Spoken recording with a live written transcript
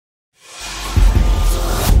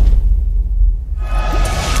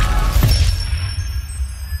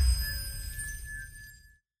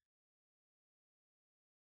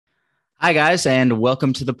Hi, guys, and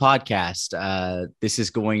welcome to the podcast. This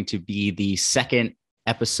is going to be the second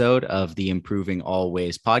episode of the Improving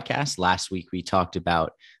Always podcast. Last week, we talked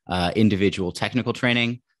about individual technical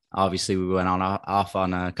training. Obviously, we went off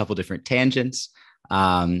on a couple different tangents.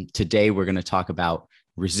 Today, we're going to talk about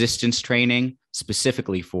resistance training,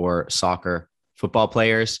 specifically for soccer football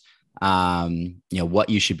players. What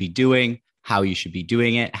you should be doing, how you should be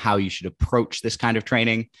doing it, how you should approach this kind of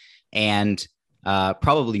training, and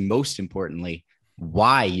probably most importantly,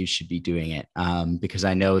 why you should be doing it. Because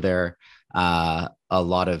I know a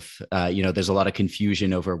lot of, there's a lot of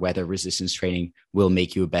confusion over whether resistance training will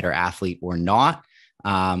make you a better athlete or not.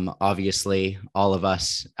 Obviously, all of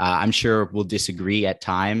us, I'm sure, will disagree at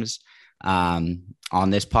times on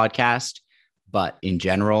this podcast. But in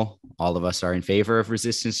general, all of us are in favor of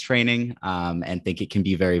resistance training and think it can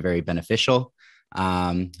be very, very beneficial.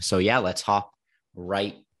 Let's hop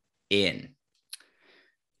right in.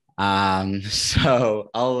 So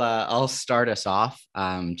I'll start us off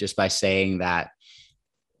just by saying that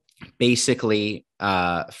basically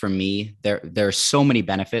for me there are so many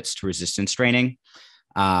benefits to resistance training,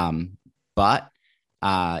 but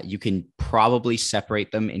you can probably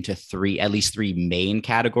separate them into at least three main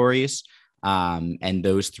categories, and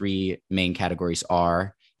those three main categories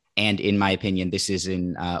are, and in my opinion, this is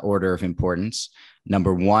in order of importance.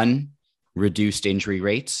 Number one, reduced injury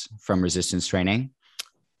rates from resistance training.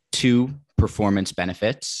 Two, performance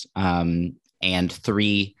benefits, and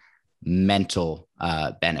three, mental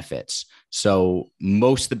benefits. So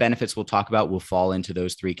most of the benefits we'll talk about will fall into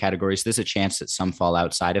those three categories. There's a chance that some fall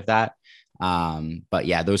outside of that. But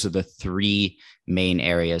yeah, those are the three main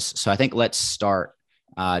areas. So I think let's start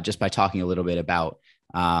just by talking a little bit about,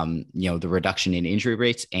 the reduction in injury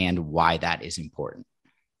rates and why that is important.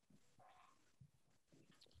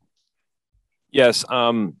 Yes.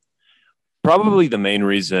 Probably the main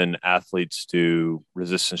reason athletes do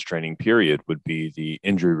resistance training, period, would be the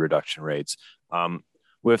injury reduction rates.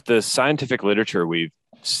 With the scientific literature, we've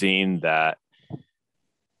seen that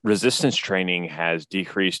resistance training has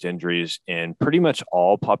decreased injuries in pretty much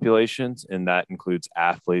all populations, and that includes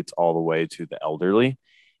athletes all the way to the elderly.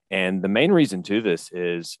 And the main reason to this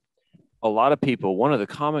is a lot of people, one of the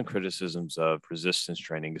common criticisms of resistance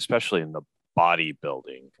training, especially in the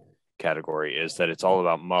bodybuilding category, is that it's all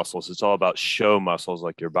about muscles. It's all about show muscles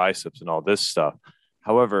like your biceps and all this stuff.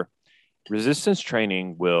 However, resistance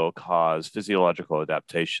training will cause physiological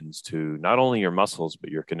adaptations to not only your muscles, but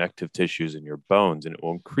your connective tissues and your bones, and it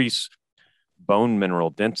will increase bone mineral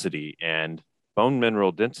density. And bone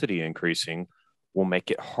mineral density increasing will make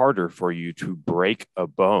it harder for you to break a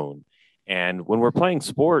bone. And when we're playing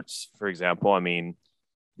sports, for example,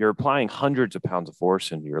 you're applying hundreds of pounds of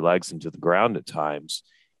force into your legs into the ground at times.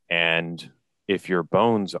 And if your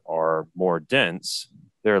bones are more dense,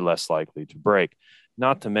 they're less likely to break.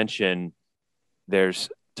 Not to mention, there's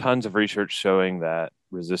tons of research showing that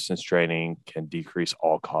resistance training can decrease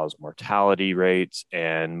all-cause mortality rates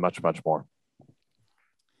and much, much more.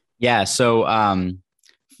 Yeah. So I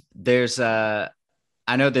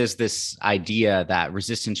know there's this idea that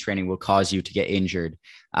resistance training will cause you to get injured.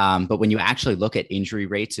 But when you actually look at injury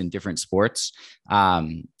rates in different sports,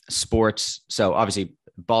 so obviously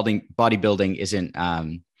bodybuilding isn't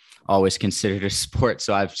always considered a sport.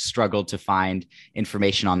 So I've struggled to find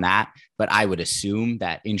information on that, but I would assume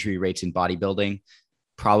that injury rates in bodybuilding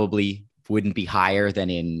probably wouldn't be higher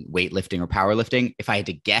than in weightlifting or powerlifting. If I had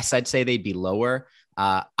to guess, I'd say they'd be lower.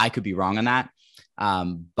 I could be wrong on that.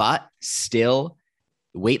 But still,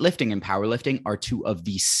 weightlifting and powerlifting are two of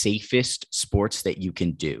the safest sports that you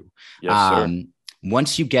can do. Yes, sir.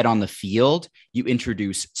 Once you get on the field, you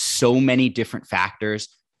introduce so many different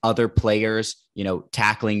factors, other players,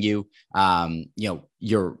 tackling you,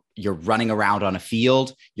 you're running around on a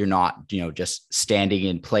field. You're not, just standing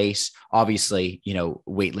in place. Obviously,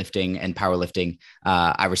 weightlifting and powerlifting,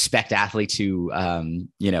 I respect athletes who,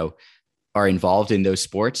 are involved in those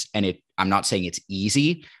sports. And I'm not saying it's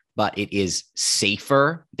easy, but it is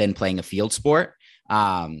safer than playing a field sport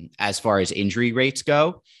as far as injury rates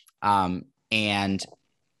go. And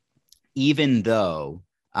even though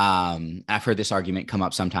I've heard this argument come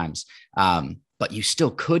up sometimes, but you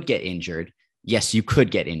still could get injured. Yes, you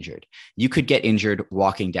could get injured. You could get injured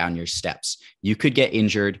walking down your steps. You could get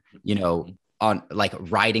injured, on like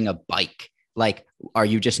riding a bike. Like, are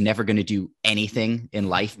you just never going to do anything in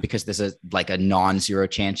life because there's a non-zero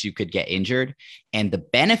chance you could get injured? And the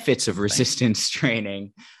benefits of resistance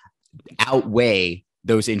training outweigh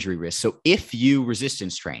those injury risks. So if you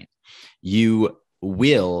resistance train, you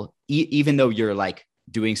will, even though you're like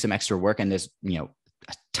doing some extra work and there's,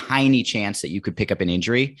 a tiny chance that you could pick up an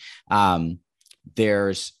injury,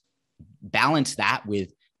 there's balance that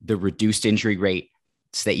with the reduced injury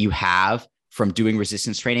rates that you have from doing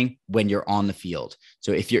resistance training when you're on the field.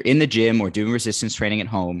 So if you're in the gym or doing resistance training at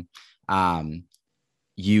home,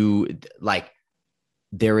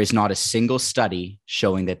 there is not a single study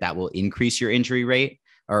showing that will increase your injury rate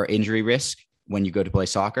or injury risk when you go to play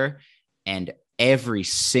soccer. And every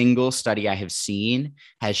single study I have seen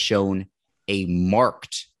has shown a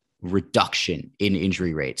marked reduction in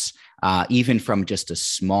injury rates, even from just a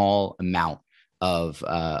small amount of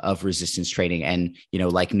resistance training. And,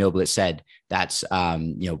 like Noblet said, that's,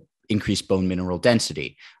 increased bone mineral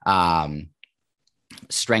density,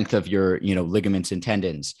 strength of your, ligaments and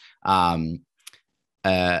tendons,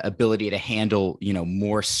 ability to handle,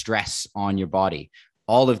 more stress on your body.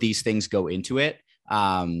 All of these things go into it.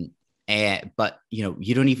 But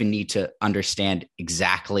you don't even need to understand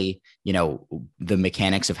exactly, the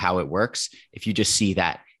mechanics of how it works. If you just see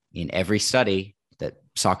that in every study that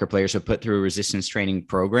soccer players have put through a resistance training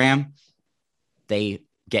program, they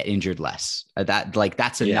get injured less.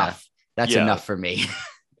 That's enough. That's enough for me.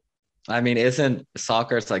 I mean, isn't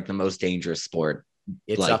soccer's like the most dangerous sport?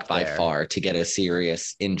 It's like by far to get a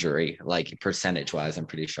serious injury, like percentage wise, I'm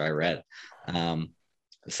pretty sure I read.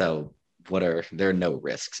 So there are no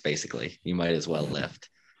risks, basically. You might as well lift.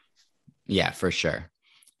 Yeah, for sure.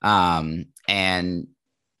 So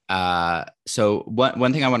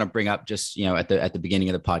one thing I want to bring up just, at the beginning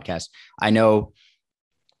of the podcast, I know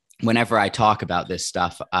whenever I talk about this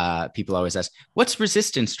stuff, people always ask, what's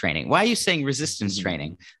resistance training? Why are you saying resistance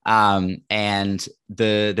training? And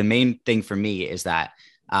the main thing for me is that,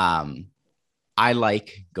 I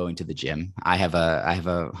like going to the gym. I have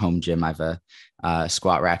a home gym. I have a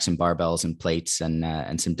squat racks and barbells and plates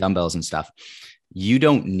and some dumbbells and stuff. You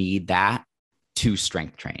don't need that to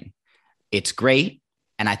strength train. It's great.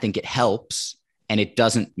 And I think it helps, and it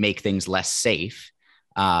doesn't make things less safe.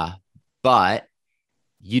 But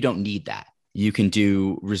you don't need that. You can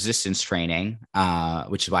do resistance training,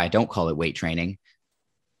 which is why I don't call it weight training,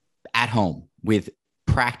 at home with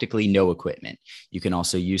practically no equipment. You can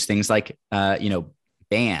also use things like,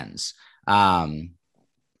 bands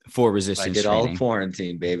for resistance I did training. all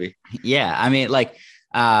quarantine, baby. Yeah. I mean,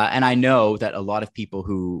 and I know that a lot of people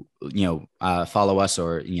who, follow us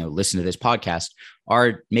or, listen to this podcast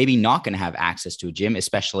are maybe not going to have access to a gym,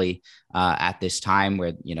 especially at this time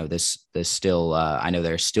where, this still, I know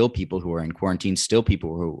there are still people who are in quarantine, still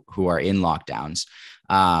people who are in lockdowns.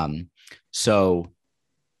 So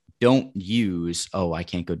don't use, I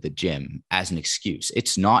can't go to the gym as an excuse.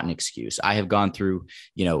 It's not an excuse. I have gone through,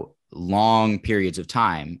 long periods of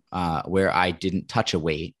time where I didn't touch a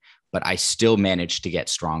weight, but I still managed to get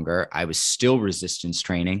stronger. I was still resistance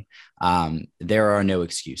training. There are no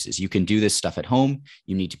excuses. You can do this stuff at home.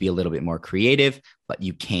 You need to be a little bit more creative, but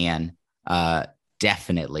you can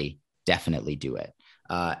definitely do it.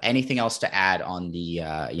 Anything else to add on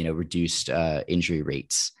the, reduced injury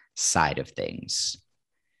rates side of things?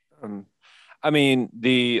 I mean,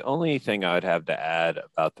 the only thing I would have to add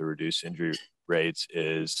about the reduced injury rates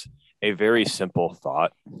is a very simple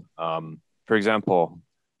thought. For example,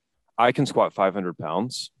 I can squat 500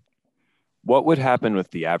 pounds. What would happen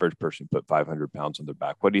if the average person put 500 pounds on their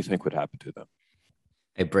back? What do you think would happen to them?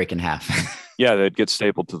 They break in half. Yeah, they'd get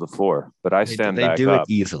stapled to the floor. But I stand back up. They do it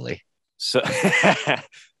easily. So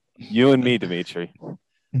you and me, Dimitri.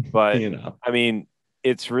 But, I mean,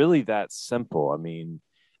 it's really that simple. I mean,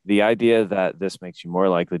 the idea that this makes you more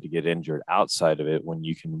likely to get injured outside of it when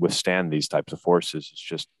you can withstand these types of forces,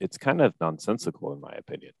 it's kind of nonsensical, in my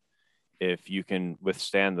opinion. If you can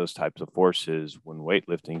withstand those types of forces when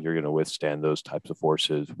weightlifting, you're going to withstand those types of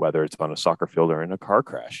forces, whether it's on a soccer field or in a car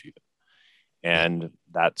crash even. And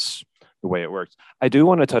that's the way it works. I do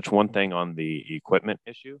want to touch one thing on the equipment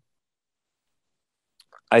issue.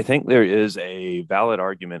 I think there is a valid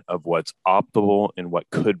argument of what's optimal and what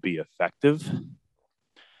could be effective.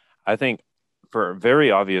 I think for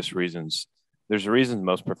very obvious reasons, there's a reason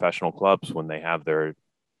most professional clubs, when they have their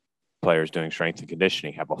players doing strength and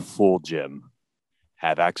conditioning, have a full gym,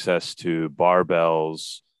 have access to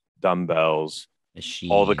barbells, dumbbells,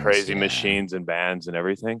 machines, all the crazy machines and bands and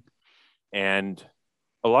everything. And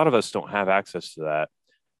a lot of us don't have access to that.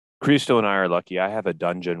 Cristo and I are lucky. I have a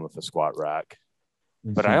dungeon with a squat rack,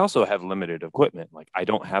 but I also have limited equipment. Like, I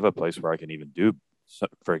don't have a place where I can even do,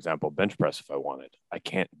 for example, bench press if I wanted. I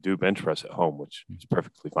can't do bench press at home, which is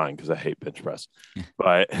perfectly fine because I hate bench press.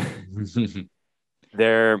 But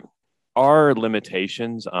there are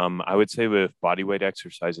limitations. I would say with body weight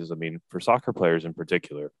exercises, I mean, for soccer players in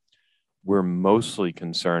particular, we're mostly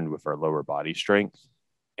concerned with our lower body strength.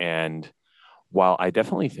 And while I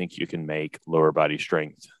definitely think you can make lower body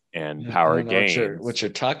strength and power gains. What you're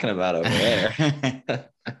talking about over there.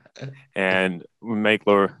 And make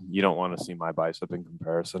lower, you don't want to see my bicep in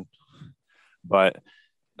comparison, but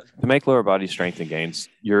to make lower body strength and gains,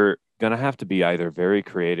 you're going to have to be either very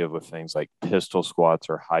creative with things like pistol squats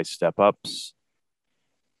or high step ups,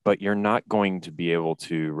 but you're not going to be able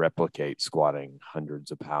to replicate squatting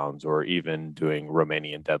hundreds of pounds or even doing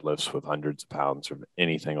Romanian deadlifts with hundreds of pounds or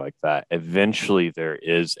anything like that. Eventually, there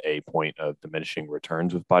is a point of diminishing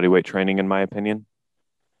returns with bodyweight training, in my opinion.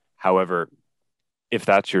 However, if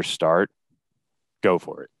that's your start, go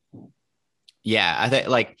for it. Yeah, I think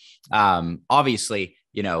like obviously,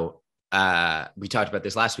 you know, we talked about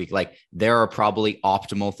this last week. Like there are probably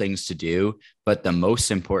optimal things to do, but the most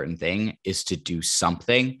important thing is to do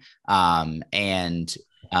something. Obviously,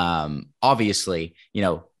 you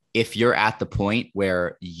know, if you're at the point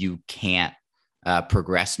where you can't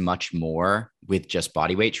progress much more with just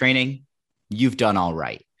bodyweight training, you've done all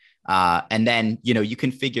right. And then, you know, you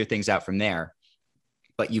can figure things out from there,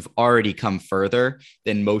 but you've already come further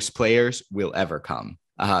than most players will ever come.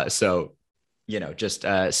 So, you know, just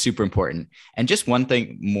super important. And just one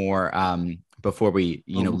thing more before we,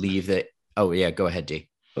 you know, leave that. Oh yeah, go ahead, D.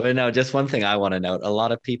 Well, no, just one thing I want to note. A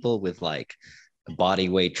lot of people with like body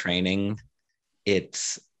weight training,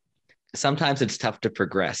 sometimes it's tough to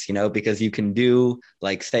progress, you know, because you can do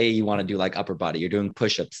like, say you want to do like upper body, you're doing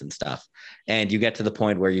push-ups and stuff. And you get to the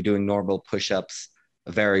point where you're doing normal push-ups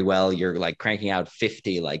very well. You're like cranking out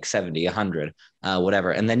 50, like 70, 100,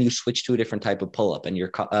 whatever. And then you switch to a different type of pull-up and your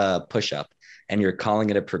push-up, and you're calling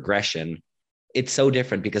it a progression. It's so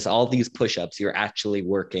different because all these push-ups, you're actually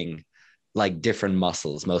working like different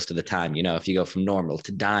muscles most of the time. You know, if you go from normal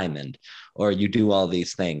to diamond, or you do all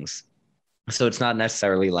these things. So it's not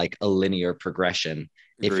necessarily like a linear progression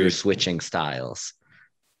if you're switching styles.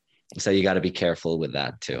 So you got to be careful with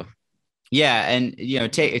that too. Yeah. And, you know,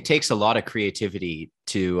 it takes a lot of creativity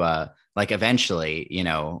to like eventually, you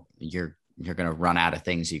know, you're going to run out of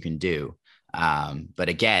things you can do. But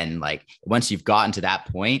again, like once you've gotten to that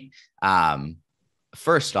point,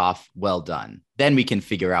 first off, well done. Then we can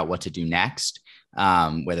figure out what to do next,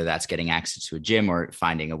 whether that's getting access to a gym or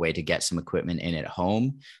finding a way to get some equipment in at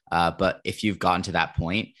home. But if you've gotten to that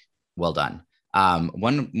point, well done.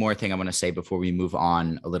 One more thing I want to say before we move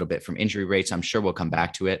on a little bit from injury rates. I'm sure we'll come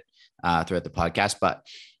back to it throughout the podcast, but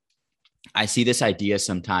I see this idea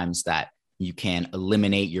sometimes that you can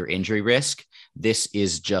eliminate your injury risk. This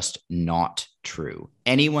is just not true.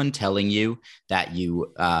 Anyone telling you that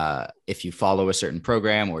you, if you follow a certain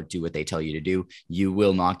program or do what they tell you to do, you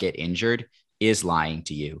will not get injured is lying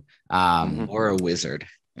to you. Or a wizard.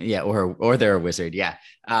 Yeah. Or they're a wizard. Yeah.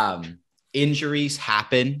 Injuries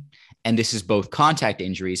happen. And this is both contact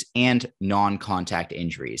injuries and non-contact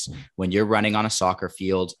injuries. When you're running on a soccer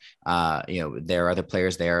field, you know, there are other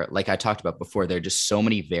players there. Like I talked about before, there are just so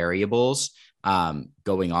many variables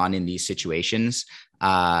going on in these situations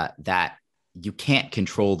that you can't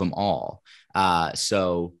control them all.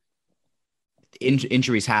 So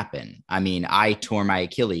injuries happen. I mean, I tore my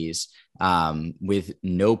Achilles with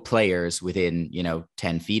no players within, you know,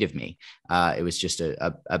 10 feet of me. It was just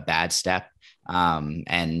a bad step.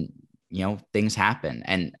 And, you know, things happen,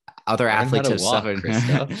 and other athletes have suffered.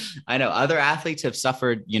 I know other athletes have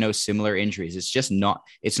suffered, you know, similar injuries.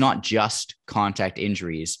 It's not just contact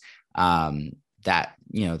injuries that,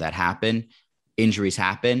 you know, that happen. Injuries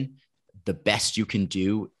happen. The best you can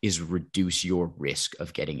do is reduce your risk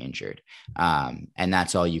of getting injured. And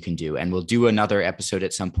that's all you can do. And we'll do another episode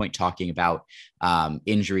at some point talking about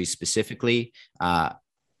injuries specifically,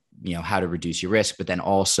 you know, how to reduce your risk, but then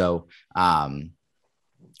also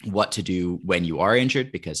what to do when you are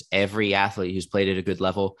injured, because every athlete who's played at a good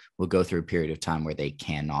level will go through a period of time where they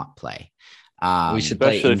cannot play. We should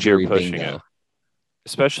play injury bingo.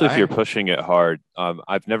 Especially if you're pushing it hard.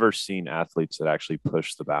 I've never seen athletes that actually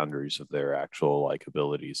push the boundaries of their actual like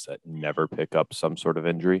abilities that never pick up some sort of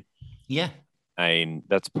injury. Yeah. I mean,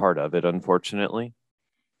 that's part of it, unfortunately.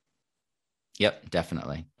 Yep,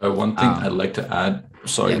 definitely. One thing I'd like to add,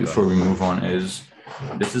 before we move on, is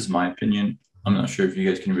this is my opinion. I'm not sure if you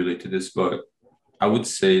guys can relate to this, but I would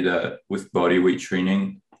say that with body weight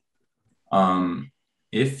training,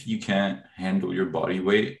 if you can't handle your body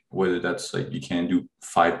weight, whether that's like you can't do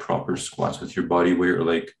 5 proper squats with your body weight, or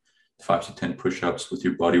like 5 to 10 push-ups with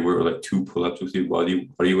your body weight, or like 2 pull-ups with your body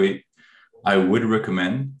weight, I would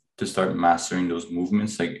recommend to start mastering those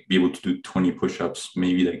movements, like be able to do 20 push-ups,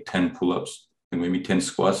 maybe like 10 pull-ups, and maybe 10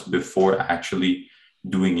 squats before actually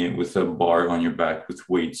doing it with a bar on your back with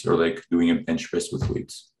weights, or like doing a bench press with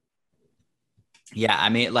weights. Yeah. I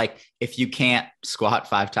mean, like if you can't squat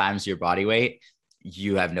 5 times your body weight,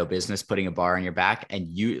 you have no business putting a bar on your back. And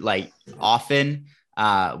you like often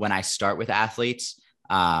when I start with athletes,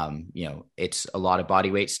 it's a lot of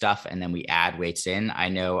body weight stuff, and then we add weights in. I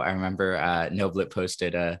remember Noblet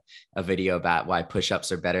posted a video about why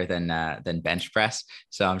push-ups are better than bench press.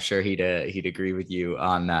 So I'm sure he'd agree with you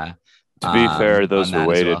on to be fair, those are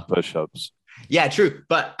weighted well. push-ups. Yeah, true.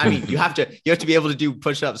 But I mean, you have to be able to do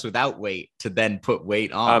push-ups without weight to then put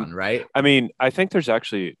weight on, right? I mean, I think there's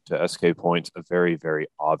actually, to SK points, a very, very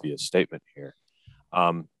obvious statement here.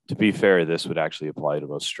 To be fair, this would actually apply to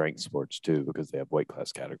most strength sports too, because they have weight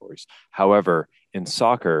class categories. However, in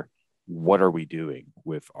soccer, what are we doing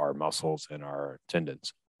with our muscles and our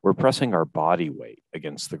tendons? We're pressing our body weight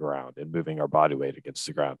against the ground and moving our body weight against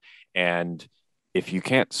the ground. And if you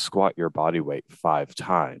can't squat your body weight 5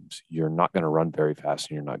 times, you're not going to run very fast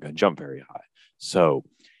and you're not going to jump very high. So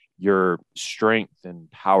your strength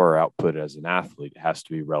and power output as an athlete has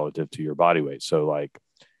to be relative to your body weight. So like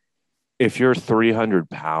if you're 300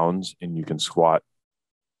 pounds and you can squat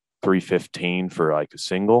 315 for like a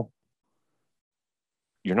single,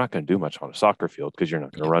 you're not going to do much on a soccer field because you're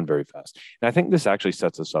not going to run very fast. And I think this actually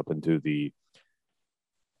sets us up into the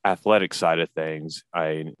athletic side of things.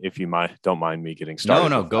 If you don't mind me getting started.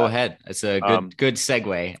 No, go ahead. It's a good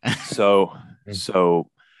segue. So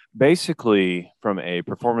basically from a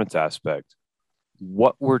performance aspect,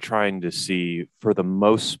 what we're trying to see for the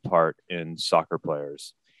most part in soccer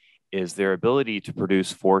players is their ability to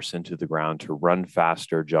produce force into the ground, to run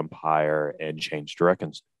faster, jump higher, and change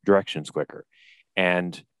directions quicker.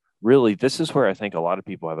 And really, this is where I think a lot of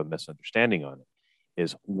people have a misunderstanding on it.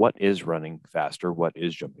 Is what is running faster, what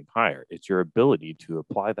is jumping higher. It's your ability to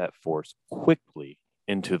apply that force quickly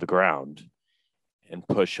into the ground and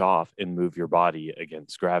push off and move your body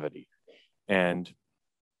against gravity. And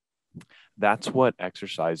that's what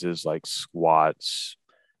exercises like squats,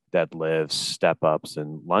 deadlifts, step ups,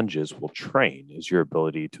 and lunges will train, is your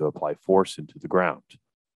ability to apply force into the ground.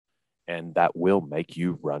 And that will make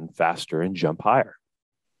you run faster and jump higher.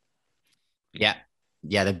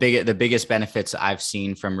 Yeah, the biggest benefits I've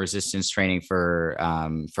seen from resistance training for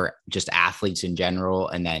just athletes in general,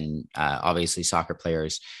 and then obviously soccer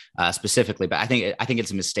players specifically. But I think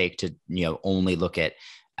it's a mistake to only look at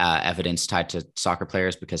evidence tied to soccer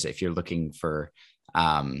players, because if you're looking for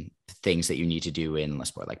things that you need to do in a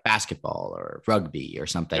sport like basketball or rugby or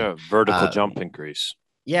something, vertical jump increase.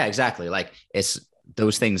 Yeah, exactly. Like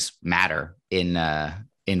those things matter in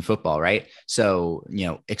football, right? So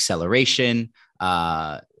acceleration.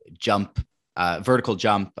 Vertical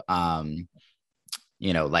jump,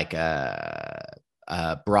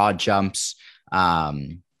 broad jumps,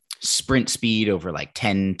 sprint speed over like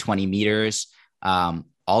 10, 20 meters. All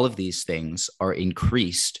of these things are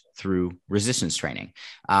increased through resistance training.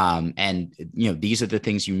 And these are the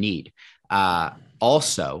things you need.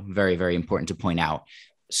 Also very, very important to point out.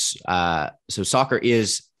 So soccer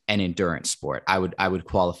is an endurance sport. I would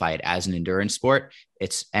qualify it as an endurance sport.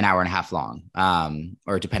 It's an hour and a half long,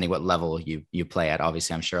 or depending what level you play at.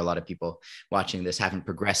 Obviously, I'm sure a lot of people watching this haven't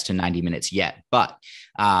progressed to 90 minutes yet, but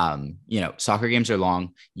soccer games are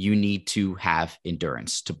long. You need to have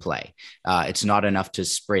endurance to play. It's not enough to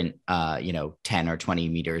sprint 10 or 20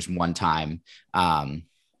 meters one time.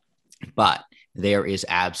 But there is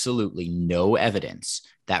absolutely no evidence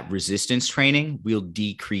that resistance training will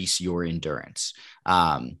decrease your endurance.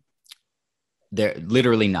 There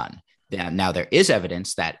literally none. Now there is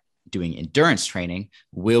evidence that doing endurance training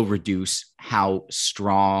will reduce how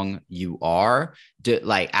strong you are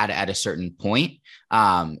at a certain point.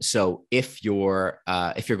 So if you're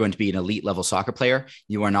going to be an elite level soccer player,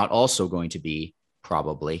 you are not also going to be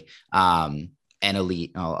probably an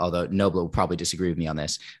elite, although Nobla will probably disagree with me on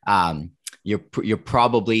this. You're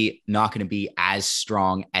probably not going to be as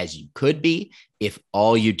strong as you could be if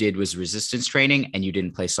all you did was resistance training and you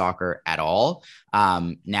didn't play soccer at all.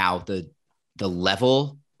 Now the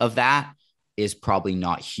level of that is probably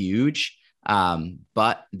not huge.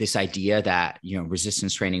 But this idea that,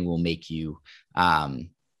 resistance training will make you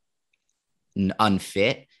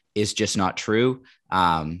unfit is just not true.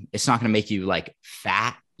 It's not going to make you like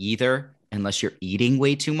fat either, unless you're eating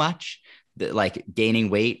way too much. Like gaining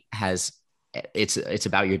weight it's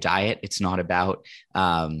about your diet. It's not about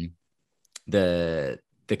the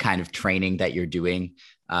kind of training that you're doing.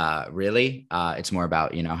 Really, it's more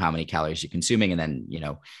about how many calories you're consuming, and then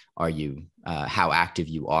are you how active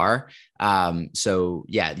you are. So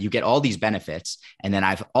yeah, you get all these benefits, and then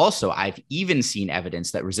I've even seen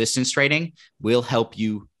evidence that resistance training will help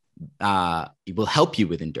you. It will help you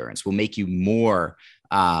with endurance. Will make you more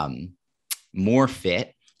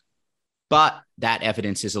fit. But that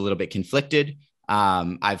evidence is a little bit conflicted.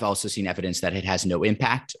 I've also seen evidence that it has no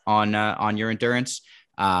impact on your endurance.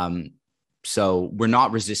 So we're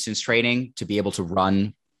not resistance training to be able to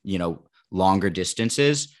run, longer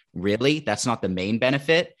distances. Really, that's not the main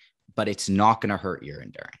benefit, but it's not going to hurt your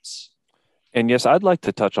endurance. And yes, I'd like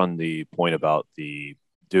to touch on the point about the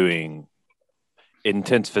doing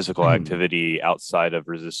intense physical activity outside of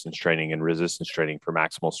resistance training and resistance training for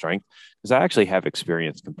maximal strength, because I actually have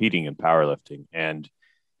experience competing in powerlifting, and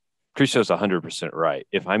Christo's 100% right.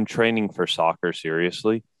 If I'm training for soccer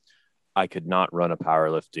seriously, I could not run a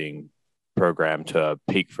powerlifting program to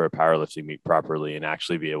peak for a powerlifting meet properly and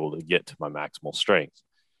actually be able to get to my maximal strength.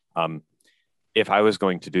 If I was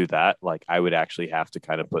going to do that, like, I would actually have to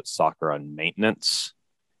kind of put soccer on maintenance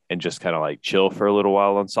and just kind of like chill for a little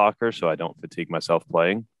while on soccer so I don't fatigue myself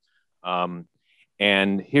playing.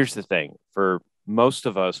 And here's the thing, for most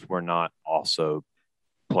of us, we're not also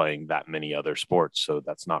playing that many other sports. So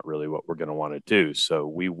that's not really what we're going to want to do. So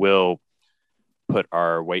we will put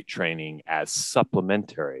our weight training as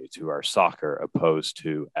supplementary to our soccer opposed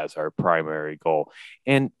to as our primary goal.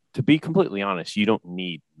 And to be completely honest, you don't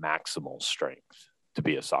need maximal strength to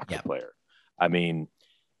be a soccer player. I mean,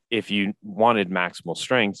 if you wanted maximal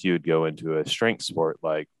strength, you would go into a strength sport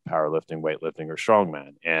like powerlifting, weightlifting, or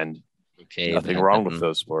strongman. And nothing wrong with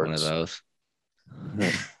those sports. One of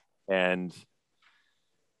those. And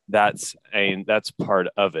that's part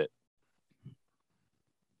of it.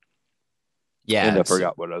 Yeah. And I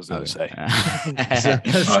forgot what I was going to say. I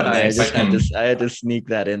had to sneak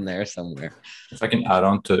that in there somewhere. If I can add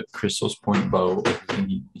on to Crystal's point about,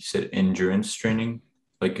 he said endurance training,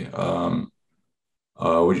 like,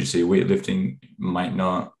 would you say weightlifting might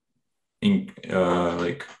not,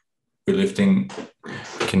 weightlifting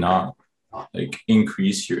cannot like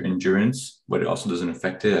increase your endurance, but it also doesn't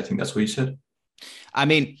affect it. I think that's what you said. I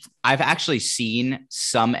mean, I've actually seen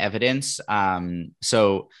some evidence. Actually,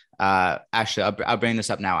 I'll bring this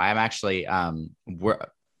up now. I'm actually, we're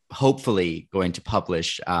hopefully going to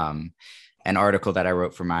publish an article that I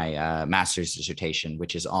wrote for my master's dissertation,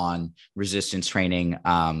 which is on resistance training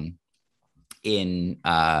in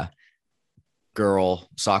girl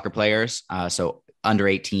soccer players. So under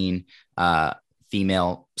 18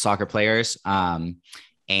 female soccer players.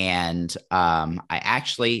 And I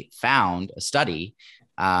actually found a study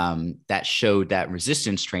that showed that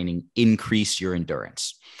resistance training increased your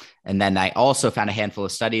endurance. And then I also found a handful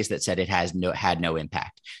of studies that said it had no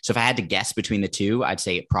impact. So if I had to guess between the two, I'd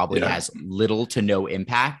say it probably has little to no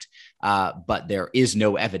impact, but there is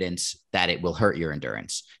no evidence that it will hurt your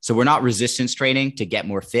endurance. So we're not resistance training to get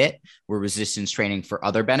more fit. We're resistance training for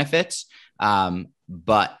other benefits.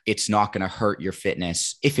 But it's not going to hurt your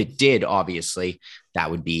fitness. If it did, obviously, that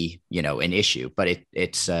would be, an issue, but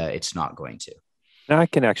it's not going to. Now I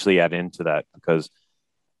can actually add into that, because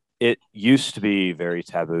it used to be very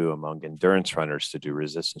taboo among endurance runners to do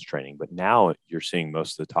resistance training, but now you're seeing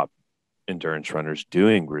most of the top endurance runners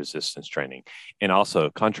doing resistance training. And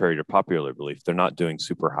also, contrary to popular belief, they're not doing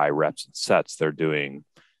super high reps and sets. They're doing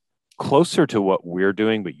closer to what we're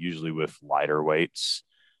doing, but usually with lighter weights.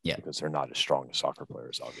 Yeah, because they're not as strong as soccer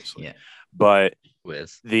players, obviously. Yeah, but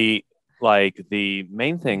the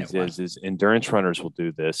main thing is endurance runners will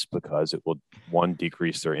do this because it will, one,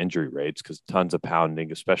 decrease their injury rates, because tons of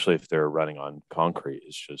pounding, especially if they're running on concrete,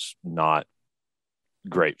 is just not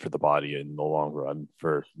great for the body in the long run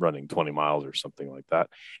for running 20 miles or something like that.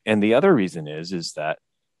 And the other reason is that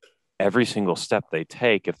every single step they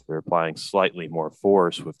take, if they're applying slightly more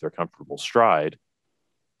force with their comfortable stride,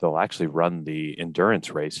 they'll actually run the endurance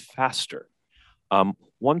race faster.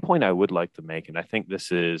 One point I would like to make, and I think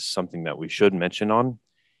this is something that we should mention on,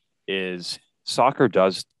 is soccer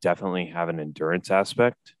does definitely have an endurance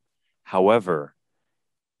aspect. However,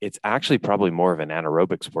 it's actually probably more of an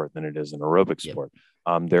anaerobic sport than it is an aerobic sport.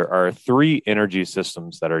 There are 3 energy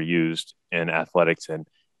systems that are used in athletics, and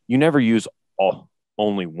you never use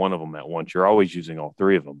only one of them at once. You're always using all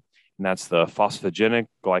 3 of them. And that's the phosphogenic,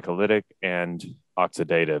 glycolytic, and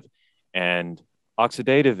oxidative. And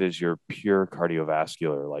oxidative is your pure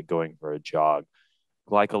cardiovascular, like going for a jog.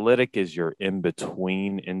 Glycolytic is your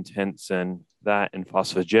in-between intense and that. And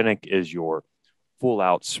phosphogenic is your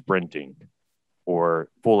full-out sprinting or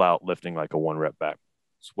full-out lifting, like a 1-rep back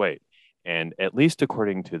weight. And at least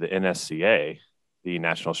according to the NSCA, the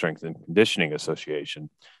National Strength and Conditioning Association,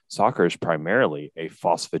 soccer is primarily a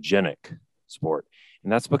phosphogenic sport.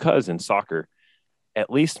 And that's because in soccer,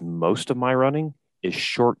 at least most of my running is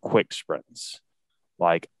short, quick sprints.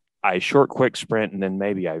 Like, I short, quick sprint, and then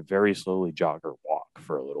maybe I very slowly jog or walk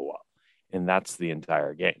for a little while. And that's the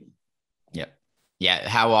entire game. Yeah. Yeah.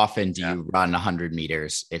 How often do you run 100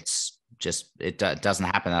 meters? It's doesn't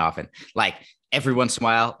happen that often. Like every once in a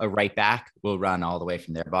while, a right back will run all the way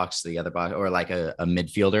from their box to the other box, or like a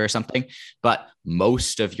midfielder or something. But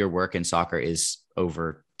most of your work in soccer is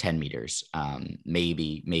over 10 meters,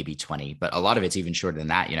 maybe 20, but a lot of it's even shorter than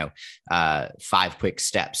that, 5 quick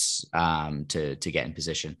steps to get in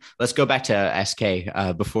position. Let's go back to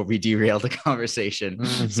SK before we derail the conversation.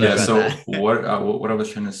 So what I was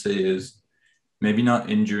trying to say is maybe not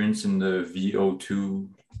endurance in the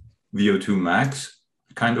VO2 max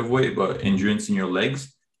kind of way, but endurance in your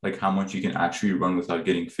legs, like how much you can actually run without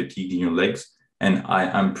getting fatigued in your legs. And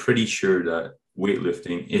I'm pretty sure that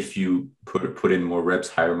weightlifting, if you put in more reps,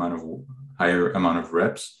 higher amount of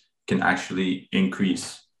reps, can actually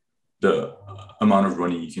increase the amount of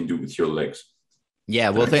running you can do with your legs. Yeah,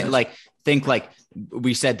 well, think like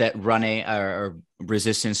we said that running or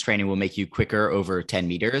resistance training will make you quicker over 10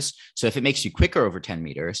 meters. So if it makes you quicker over 10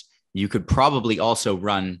 meters, you could probably also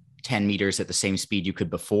run 10 meters at the same speed you could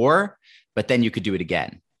before, but then you could do it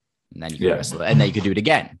again. And then you could wrestle, and then you could do it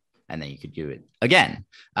again. And then you could do it again.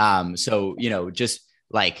 So, just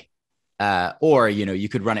like, or, you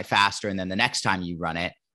could run it faster. And then the next time you run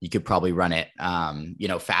it, you could probably run it,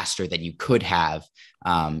 faster than you could have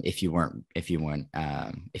if you weren't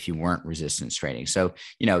resistance training. So,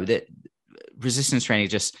 the resistance training,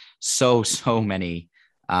 just so many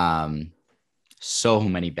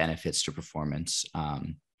benefits to performance,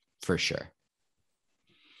 for sure.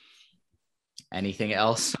 Anything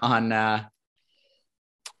else on,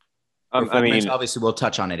 obviously we'll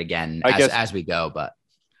touch on it again as we go, but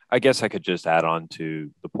I guess I could just add on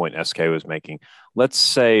to the point SK was making. Let's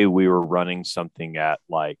say we were running something at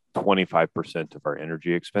like 25% of our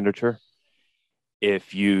energy expenditure.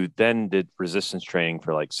 If you then did resistance training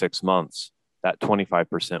for like 6 months, that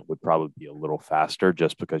 25% would probably be a little faster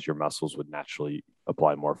just because your muscles would naturally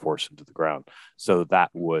apply more force into the ground. So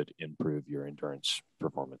that would improve your endurance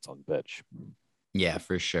performance on the pitch. Yeah,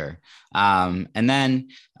 for sure. And then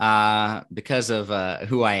because of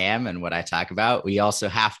who I am and what I talk about, we also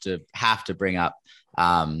have to bring up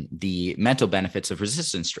the mental benefits of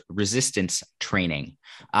resistance training,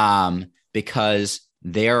 because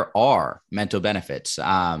there are mental benefits.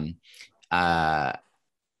 You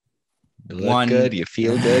look good, you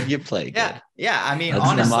feel good, you play good. Yeah. I mean, that's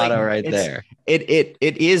honestly, the motto right there. It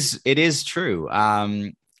is true.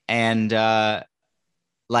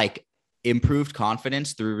 Like improved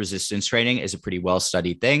confidence through resistance training is a pretty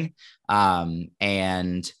well-studied thing.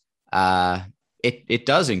 It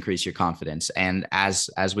does increase your confidence. And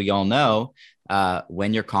as we all know,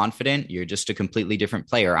 when you're confident, you're just a completely different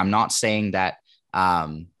player. I'm not saying that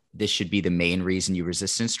this should be the main reason you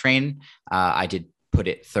resistance train. I did put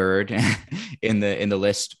it third in the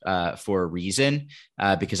list for a reason,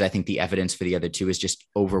 because I think the evidence for the other two is just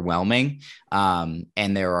overwhelming. And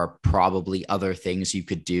there are probably other things you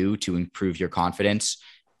could do to improve your confidence,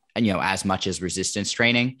 and, as much as resistance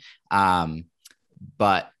training.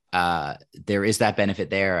 But there is that benefit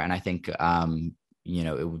there. And I think, it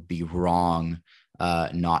would be wrong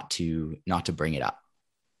not to bring it up.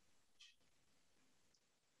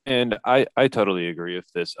 And I totally agree with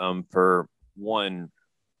this. For one,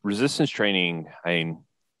 resistance training, I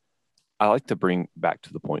like to bring back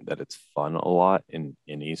to the point that it's fun a lot in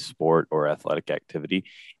any sport or athletic activity.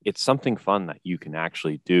 It's something fun that you can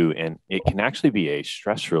actually do, and it can actually be a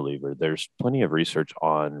stress reliever. There's plenty of research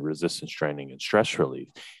on resistance training and stress relief.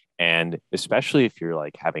 And especially if you're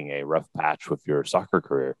like having a rough patch with your soccer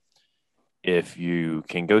career, if you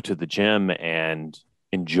can go to the gym and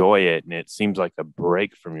enjoy it, and it seems like a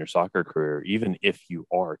break from your soccer career, even if you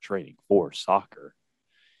are training for soccer,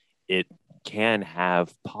 it can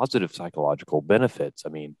have positive psychological benefits. I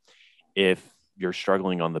mean, if you're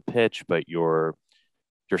struggling on the pitch, but your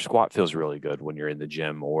squat feels really good when you're in the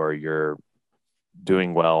gym, or you're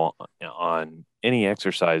doing well on any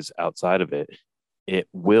exercise outside of it, it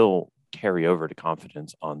will carry over to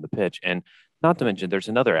confidence on the pitch. And not to mention, there's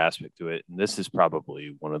another aspect to it, and this is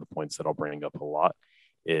probably one of the points that I'll bring up a lot,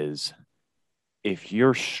 is if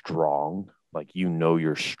you're strong, like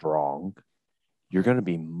you're strong, you're going to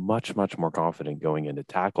be much, much more confident going into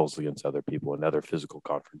tackles against other people and other physical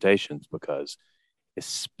confrontations, because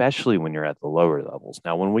especially when you're at the lower levels.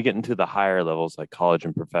 Now, when we get into the higher levels, like college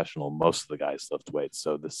and professional, most of the guys lift weights.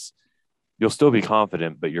 So you'll still be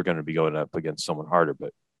confident, but you're going to be going up against someone harder.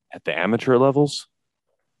 But at the amateur levels,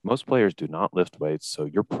 most players do not lift weights. So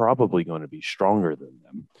you're probably going to be stronger than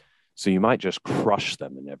them. So you might just crush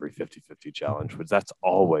them in every 50-50 challenge, which that's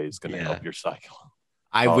always going to help your cycle.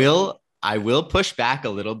 I will push back a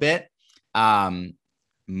little bit.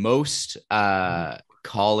 Most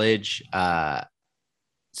college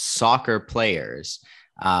soccer players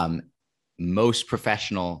most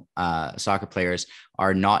professional soccer players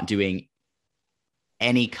are not doing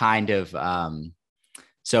any kind of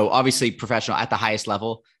so obviously professional at the highest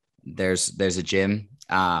level, there's a gym.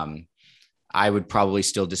 I would probably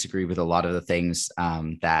still disagree with a lot of the things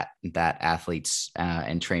that athletes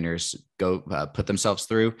and trainers put themselves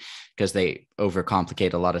through, because they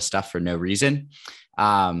overcomplicate a lot of stuff for no reason.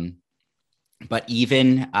 But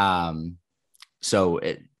even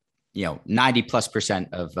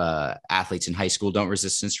 90+% of athletes in high school don't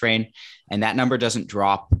resistance train, and that number doesn't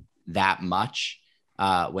drop that much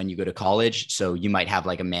when you go to college. So you might have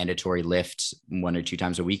like a mandatory lift 1 or 2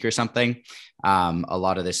 times a week or something. A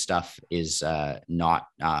lot of this stuff is not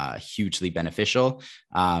hugely beneficial.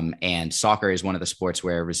 And soccer is one of the sports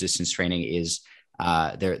where resistance training is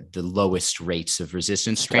the lowest rates of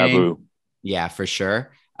resistance training. Taboo. Yeah, for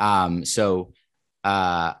sure. So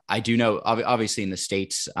I do know, obviously in the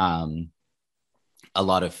States, a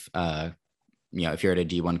lot of, if you're at a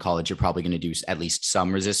D1 college, you're probably going to do at least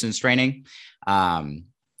some resistance training.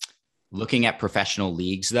 Looking at professional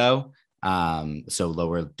leagues though, so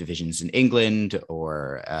lower divisions in England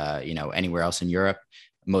or, anywhere else in Europe,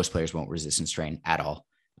 most players won't resistance train at all.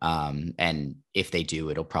 And if they do,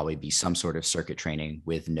 it'll probably be some sort of circuit training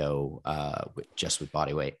with just with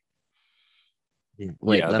body weight.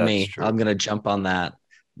 Wait, I'm going to jump on that.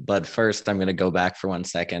 But first, I'm going to go back for 1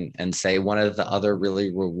 second and say one of the other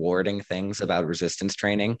really rewarding things about resistance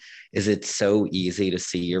training is it's so easy to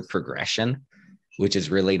see your progression, which is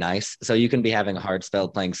really nice. So you can be having a hard spell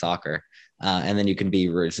playing soccer, and then you can be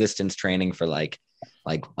resistance training for like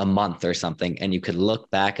a month or something, and you could look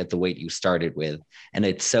back at the weight you started with, and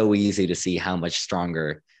it's so easy to see how much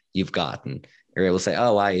stronger you've gotten. You're able to say,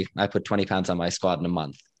 oh, I put 20 pounds on my squat in a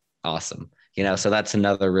month. Awesome. So that's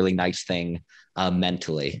another really nice thing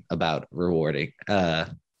mentally about rewarding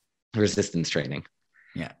resistance training.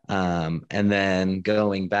 Yeah. And then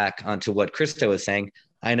going back onto what Christo was saying,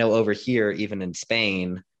 I know over here, even in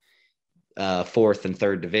Spain, 4th and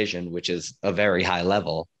 3rd division, which is a very high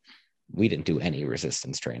level, we didn't do any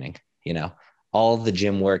resistance training. All the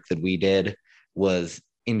gym work that we did was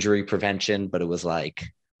injury prevention, but it was like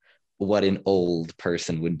what an old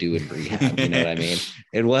person would do in rehab. You know what I mean?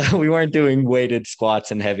 We weren't doing weighted squats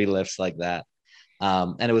and heavy lifts like that.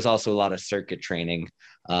 And it was also a lot of circuit training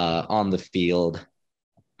on the field.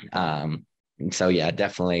 So yeah,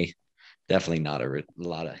 definitely not a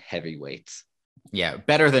lot of heavy weights. Yeah.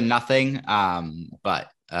 Better than nothing. But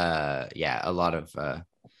a lot of,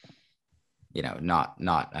 not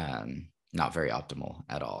very optimal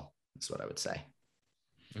at all. That's what I would say.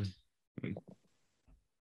 Mm-hmm.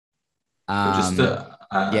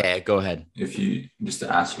 Go ahead. If you just to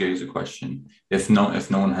ask you guys a question, if no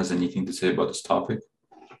one has anything to say about this topic,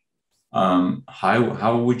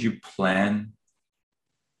 how would you plan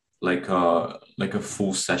like a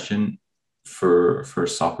full session for a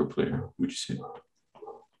soccer player? Would you say?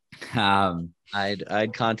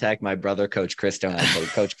 I'd contact my brother, Coach Christo, and I'd say,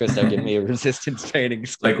 Coach Christo, give me a resistance training.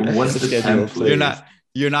 Like, what's the template?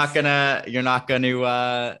 You're not gonna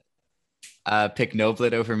pick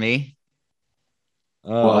Noblet over me.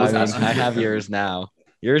 Oh, well, I have yours now.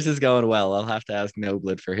 Yours is going well. I'll have to ask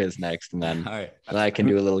Noblet for his next, and then I can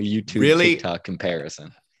do a little YouTube TikTok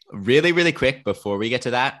comparison. Really, really quick before we get to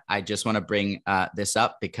that, I just want to bring this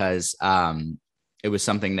up because it was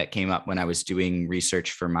something that came up when I was doing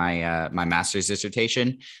research for my my master's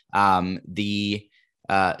dissertation.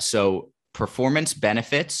 So performance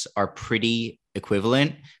benefits are pretty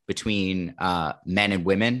equivalent between men and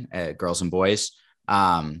women, girls and boys.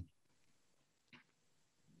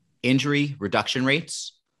 Injury reduction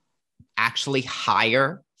rates actually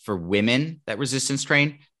higher for women that resistance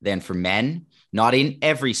train than for men, not in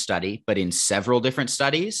every study, but in several different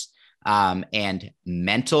studies. And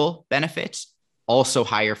mental benefits also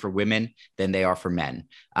higher for women than they are for men.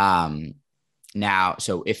 Now,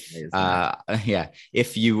 so if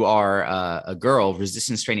you are a girl,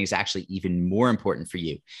 resistance training is actually even more important for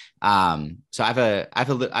you. So I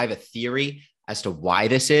have a theory as to why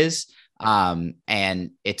this is.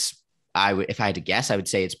 And if I had to guess, I would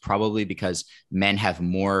say it's probably because men have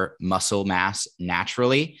more muscle mass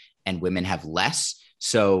naturally and women have less.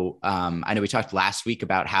 So I know we talked last week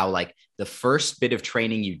about how like the first bit of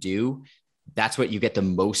training you do, that's what you get the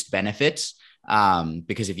most benefits.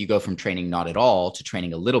 Because if you go from training not at all to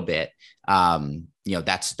training a little bit,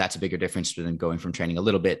 that's a bigger difference than going from training a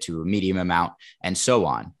little bit to a medium amount and so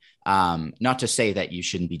on. Not to say that you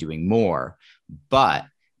shouldn't be doing more, but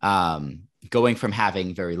going from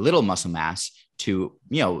having very little muscle mass to,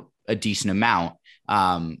 a decent amount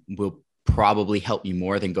will probably help you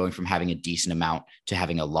more than going from having a decent amount to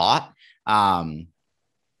having a lot.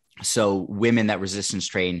 So women that resistance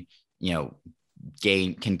train, you know,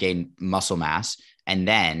 can gain muscle mass, and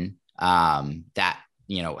then that,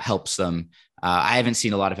 you know, helps them. I haven't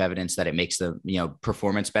seen a lot of evidence that it makes the, you know,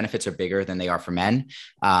 performance benefits are bigger than they are for men.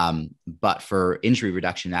 But for injury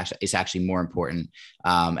reduction, it's actually more important.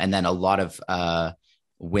 And then a lot of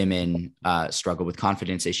women struggle with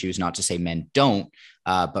confidence issues, not to say men don't,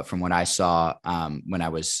 but from what I saw when I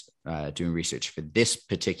was doing research for this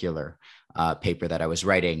particular paper that I was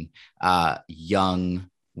writing, young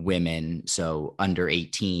women, so under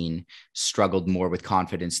 18, struggled more with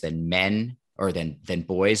confidence than men, or than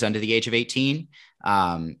boys under the age of 18.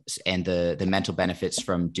 And the mental benefits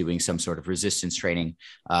from doing some sort of resistance training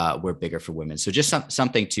were bigger for women. So just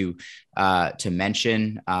something to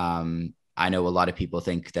mention. I know a lot of people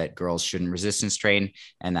think that girls shouldn't resistance train,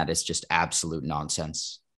 and that is just absolute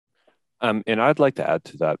nonsense. And I'd like to add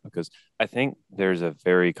to that, because I think there's a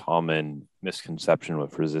very common misconception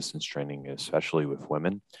with resistance training, especially with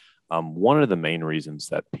women. One of the main reasons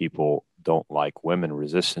that people don't like women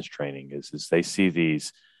resistance training is they see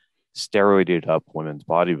these steroided up women's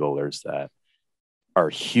bodybuilders that are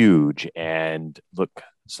huge and look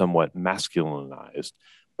somewhat masculinized,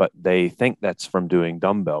 but they think that's from doing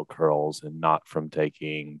dumbbell curls and not from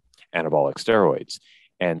taking anabolic steroids.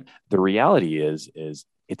 And the reality is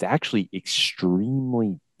it's actually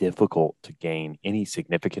extremely difficult to gain any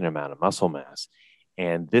significant amount of muscle mass.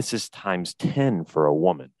 And this is times 10 for a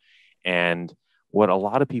woman. And what a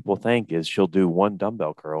lot of people think is she'll do one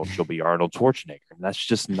dumbbell curl, she'll be Arnold Schwarzenegger. And that's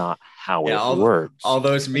just not how it works. All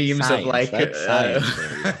those memes science, of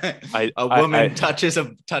like a woman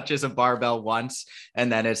touches a barbell once,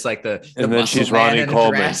 and then it's like the and then she's Ronnie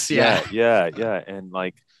Coleman. Yeah. And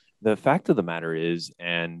like the fact of the matter is,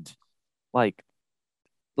 and like,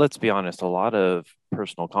 let's be honest, a lot of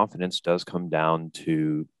personal confidence does come down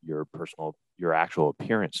to your actual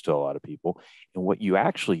appearance to a lot of people. And what you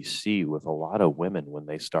actually see with a lot of women when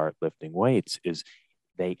they start lifting weights is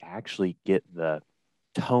they actually get the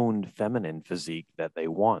toned feminine physique that they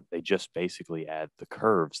want. They just basically add the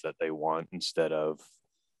curves that they want instead of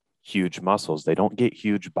huge muscles. They don't get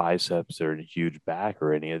huge biceps or huge back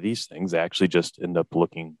or any of these things. They actually just end up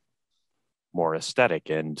looking more aesthetic,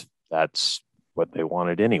 and that's what they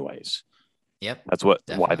wanted anyways. Yep. That's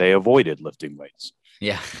why they avoided lifting weights.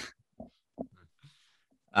 Yeah.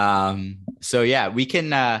 So yeah, we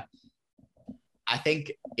can, I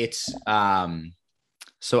think it's,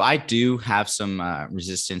 so I do have some,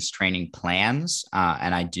 resistance training plans,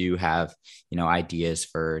 and I do have, you know, ideas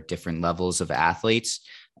for different levels of athletes.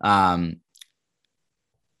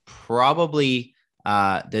 Probably,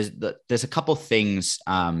 there's a couple things,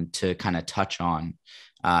 to kind of touch on,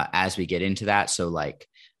 as we get into that. So like,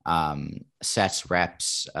 sets,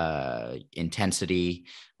 reps, intensity,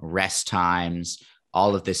 rest times,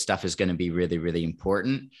 all of this stuff is going to be really, really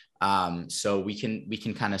important. So we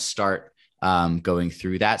can kind of start going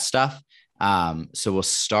through that stuff. So we'll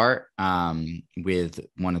start with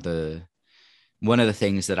one of the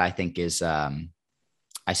things that I think is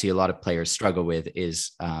I see a lot of players struggle with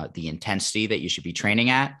is the intensity that you should be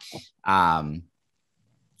training at.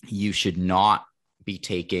 You should not be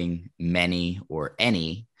taking many or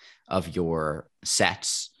any of your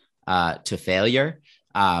sets to failure.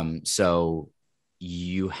 So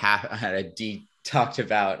you have talked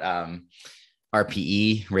about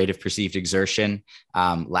RPE, rate of perceived exertion,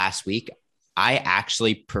 last week. I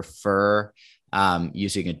actually prefer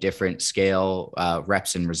using a different scale,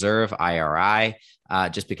 reps in reserve, IRI,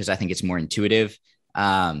 just because I think it's more intuitive.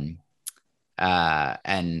 And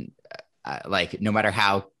like, no matter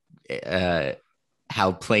how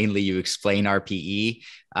plainly you explain RPE,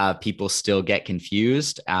 people still get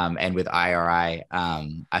confused. And with IRI,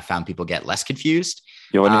 I found people get less confused.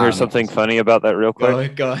 You want to hear something funny about that real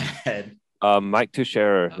quick? Go ahead. Mike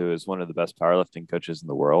Teixeira, who is one of the best powerlifting coaches in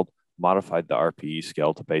the world, modified the RPE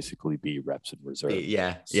scale to basically be reps in reserve.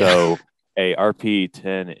 Yeah. So a RPE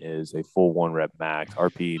 10 is a full 1 rep max.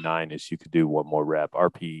 RPE 9 is you could do 1 more rep.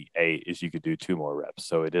 RPE 8 is you could do 2 more reps.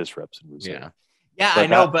 So it is reps in reserve. Yeah. Yeah, I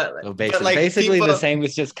know, but basically the same.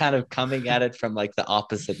 It's just kind of coming at it from like the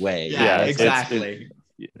opposite way. Yeah, exactly.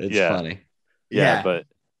 It's funny. Yeah, but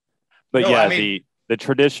no, yeah, I mean, the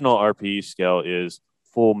traditional RPE scale is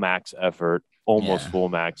full max effort, almost full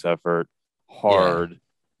max effort, hard,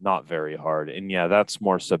 not very hard. And yeah, that's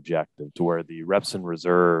more subjective, to where the reps in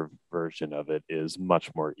reserve version of it is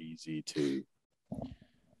much more easy to.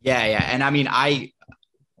 Yeah. And I mean,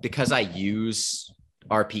 because I use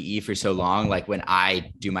RPE for so long, like when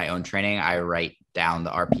I do my own training, I write down the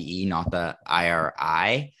RPE, not the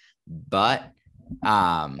IRI, but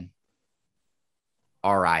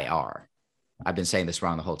RIR. I've been saying this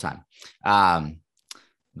wrong the whole time.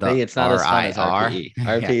 See, it's not as fun as RIR. RPE.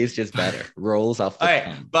 RPE is just better. Rolls off the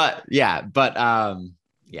tongue.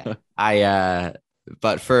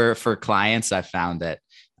 But for clients, I found that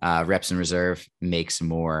reps in reserve makes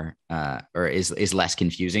more or is less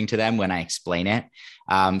confusing to them when I explain it.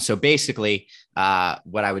 So basically,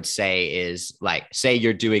 what I would say is, like, say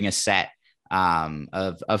you're doing a set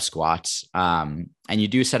of squats, and you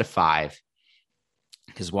do a set of 5,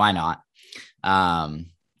 because why not?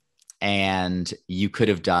 And you could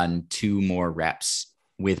have done 2 more reps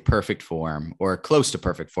with perfect form or close to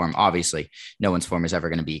perfect form. Obviously, no one's form is ever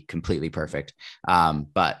going to be completely perfect.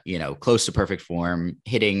 But, close to perfect form,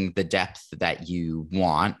 hitting the depth that you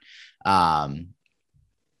want.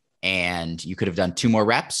 And you could have done 2 more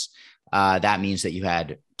reps. That means that you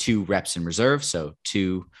had 2 reps in reserve. So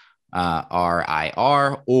 2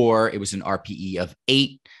 RIR, or it was an RPE of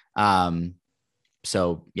 8.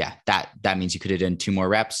 So yeah, that means you could have done 2 more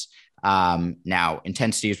reps. Now,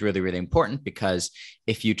 intensity is really, really important, because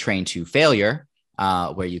if you train to failure,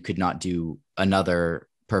 where you could not do another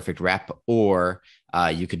perfect rep, or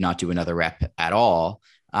you could not do another rep at all,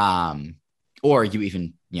 or you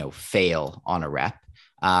even, fail on a rep,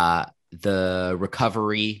 the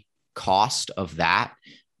recovery cost of that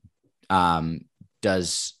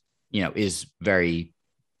is very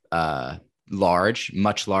large,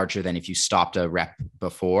 much larger than if you stopped a rep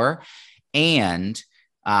before. And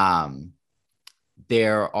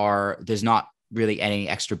there's not really any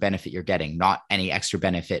extra benefit you're getting, not any extra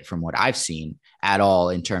benefit from what I've seen at all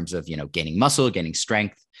in terms of, gaining muscle, gaining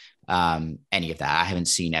strength, any of that. I haven't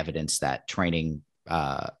seen evidence that training,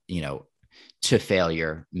 to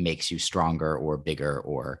failure makes you stronger or bigger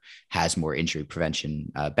or has more injury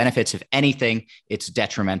prevention benefits. If anything, it's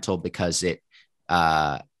detrimental, because it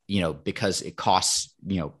costs,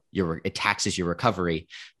 it taxes your recovery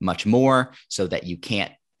much more, so that you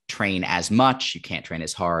can't train as much, you can't train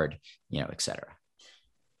as hard, et cetera.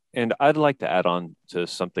 And I'd like to add on to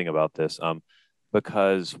something about this,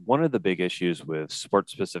 because one of the big issues with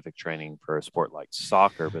sport-specific training for a sport like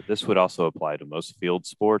soccer, but this would also apply to most field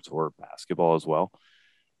sports or basketball as well.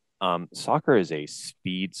 Soccer is a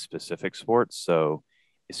speed-specific sport, so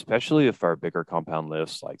especially if our bigger compound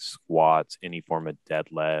lifts like squats, any form of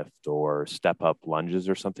deadlift, or step-up lunges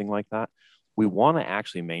or something like that, we want to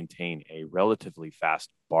actually maintain a relatively fast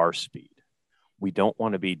bar speed. We don't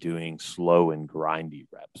want to be doing slow and grindy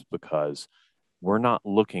reps, because we're not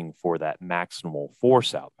looking for that maximal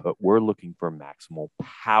force output. We're looking for maximal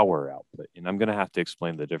power output. And I'm going to have to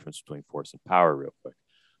explain the difference between force and power real quick.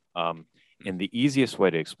 And the easiest way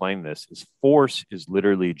to explain this is force is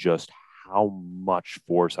literally just how much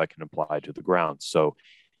force I can apply to the ground. So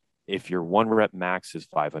if your 1 rep max is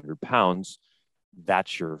 500 pounds,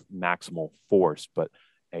 that's your maximal force. But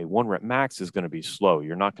a 1 rep max is going to be slow.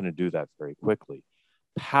 You're not going to do that very quickly.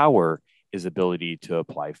 Power is ability to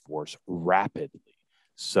apply force rapidly.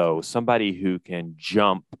 So somebody who can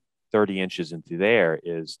jump 30 inches into the air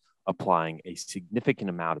is applying a significant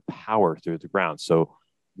amount of power through the ground. So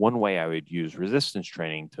one way I would use resistance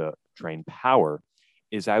training to train power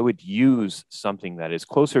is I would use something that is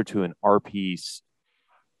closer to an RP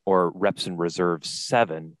or reps in reserve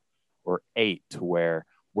 7 or 8, to where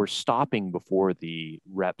we're stopping before the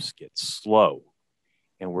reps get slow,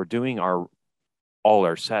 and we're doing all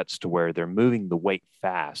our sets to where they're moving the weight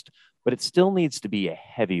fast, but it still needs to be a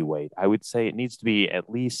heavy weight. I would say it needs to be at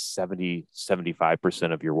least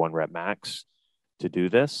 75% of your 1 rep max to do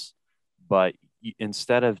this. But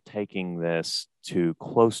instead of taking this to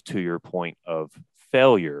close to your point of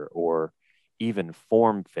failure or even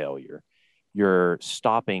form failure, you're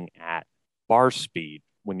stopping at bar speed.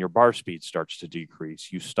 When your bar speed starts to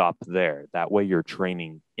decrease, you stop there. That way you're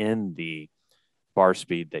training in the bar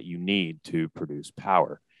speed that you need to produce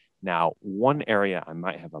power. Now, one area I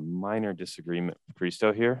might have a minor disagreement with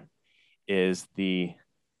Christo here is the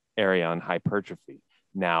area on hypertrophy.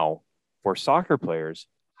 Now, for soccer players,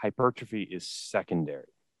 hypertrophy is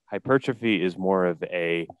secondary. Hypertrophy is more of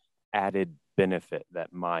a added benefit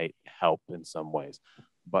that might help in some ways.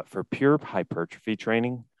 But for pure hypertrophy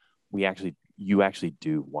training, you actually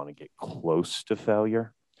do want to get close to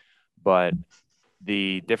failure. But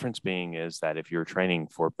the difference being is that if you're training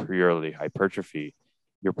for purely hypertrophy,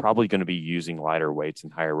 you're probably going to be using lighter weights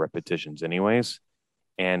and higher repetitions anyways.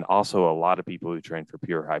 And also a lot of people who train for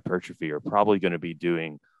pure hypertrophy are probably going to be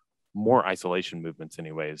doing more isolation movements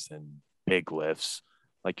anyways than big lifts.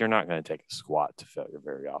 Like, you're not going to take a squat to failure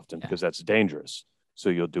very often because that's dangerous.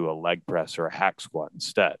 So you'll do a leg press or a hack squat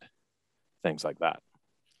instead, things like that.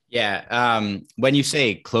 Yeah. When you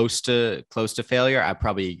say close to failure, I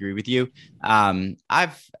probably agree with you. And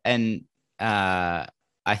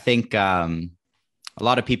I think a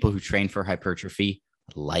lot of people who train for hypertrophy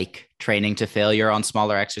like training to failure on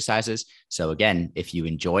smaller exercises. So again, if you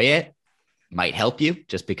enjoy it, might help you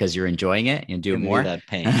just because you're enjoying it and do it more. That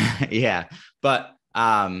pain. Yeah. But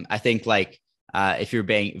I think like if you're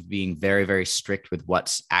being very, very strict with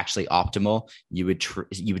what's actually optimal, you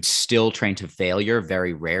would still train to failure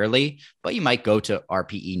very rarely, but you might go to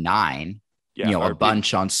RPE 9, a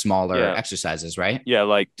bunch on smaller exercises, right? Yeah.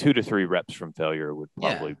 Like 2 to 3 reps from failure would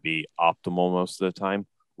probably be optimal most of the time.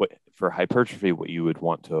 For hypertrophy, what you would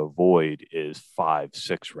want to avoid is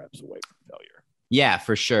 5-6 reps away from failure. Yeah,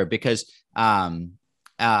 for sure. Because, but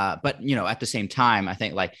at the same time, I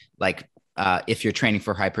think if you're training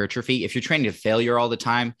for hypertrophy, if you're training to failure all the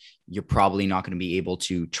time, you're probably not going to be able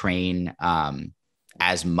to train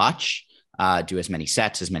as much, do as many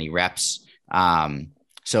sets, as many reps.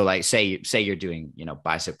 So like say you're doing,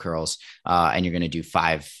 bicep curls and you're going to do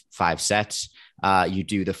five sets. You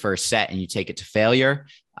do the first set and you take it to failure.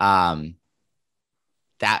 That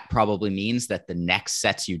probably means that the next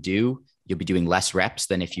sets you do, you'll be doing less reps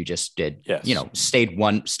than if you just did, stayed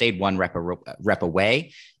one rep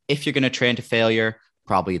away. If you're going to train to failure,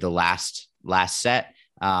 probably the last set.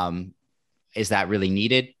 Is that really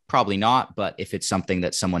needed? Probably not. But if it's something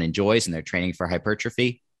that someone enjoys and they're training for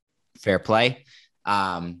hypertrophy, fair play.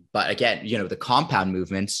 But again, the compound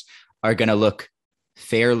movements are going to look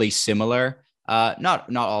fairly similar.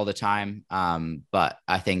 Not all the time. But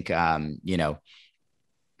I think,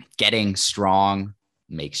 getting strong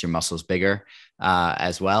makes your muscles bigger,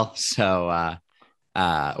 as well. So,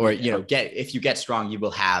 if you get strong, you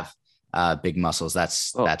will have, big muscles.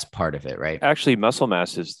 That's part of it, right? Actually, muscle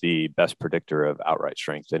mass is the best predictor of outright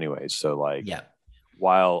strength anyways. So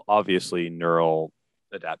while obviously neural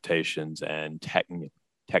adaptations and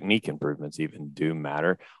technique improvements even do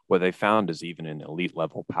matter, what they found is even in elite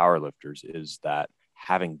level powerlifters is that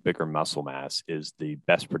having bigger muscle mass is the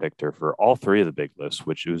best predictor for all 3 of the big lifts,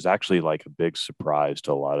 which was actually like a big surprise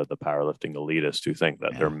to a lot of the powerlifting elitists who think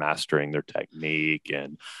that they're mastering their technique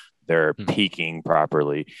and they're peaking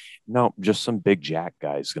properly. No, just some big jack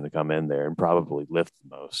guy is going to come in there and probably lift the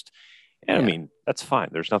most. And I mean, that's fine.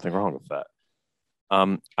 There's nothing wrong with that.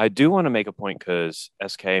 I do want to make a point because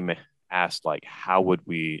SK asked, how would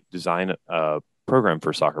we design a program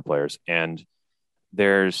for soccer players? And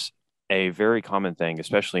there's a very common thing,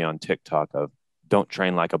 especially on TikTok, of don't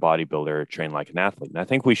train like a bodybuilder, train like an athlete. And I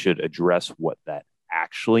think we should address what that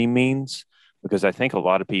actually means, because I think a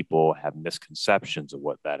lot of people have misconceptions of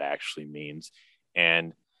what that actually means.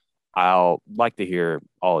 And I'll like to hear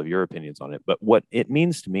all of your opinions on it. But what it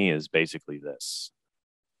means to me is basically this.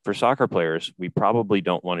 For soccer players, we probably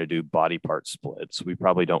don't want to do body part splits. We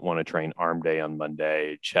probably don't want to train arm day on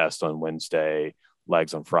Monday, chest on Wednesday,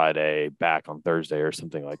 legs on Friday, back on Thursday, or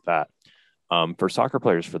something like that. For soccer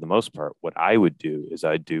players, for the most part, what I would do is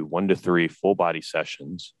I'd do 1 to 3 full body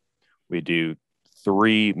sessions. We do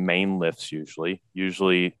 3 main lifts,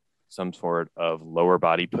 usually some sort of lower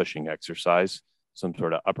body pushing exercise, some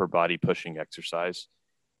sort of upper body pushing exercise,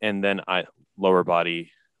 and then lower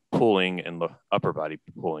body pulling and upper body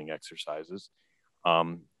pulling exercises.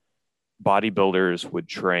 Bodybuilders would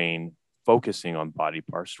train focusing on body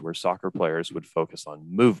parts, where soccer players would focus on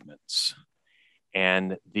movements.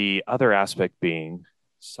 And the other aspect being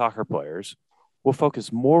soccer players will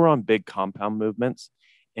focus more on big compound movements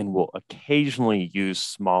and will occasionally use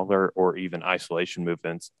smaller or even isolation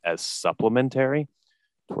movements as supplementary,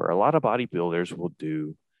 where a lot of bodybuilders will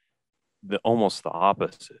do almost the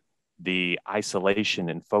opposite. The isolation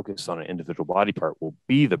and focus on an individual body part will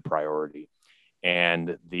be the priority,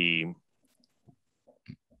 and the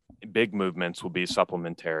big movements will be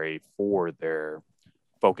supplementary for their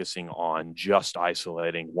focusing on just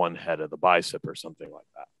isolating one head of the bicep or something like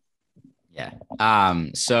that. Yeah.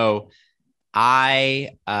 So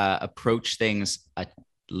I approach things a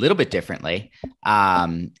little bit differently.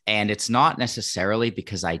 And it's not necessarily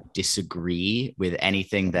because I disagree with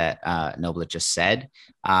anything that Noblet just said.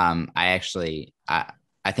 I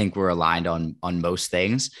think we're aligned on most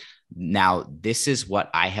things. Now, this is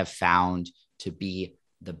what I have found to be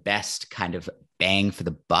the best kind of bang for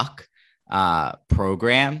the buck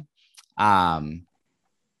program. And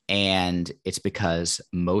it's because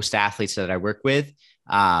most athletes that I work with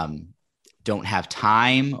don't have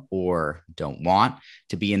time or don't want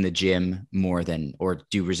to be in the gym or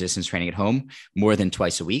do resistance training at home more than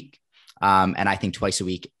twice a week. And I think twice a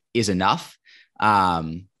week is enough.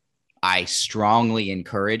 I strongly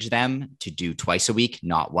encourage them to do twice a week,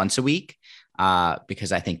 not once a week,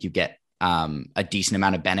 because I think you get a decent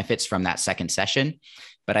amount of benefits from that second session.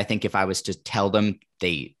 But I think if I was to tell them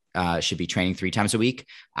they should be training 3 times a week,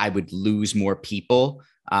 I would lose more people,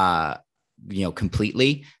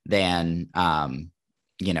 completely than,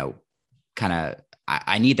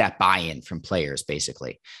 I need that buy-in from players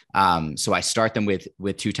basically. So I start them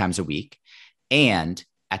with 2 times a week. And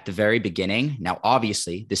at the very beginning, now,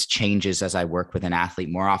 obviously this changes as I work with an athlete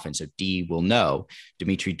more often. So D will know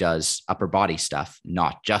Dimitri does upper body stuff,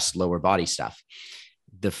 not just lower body stuff.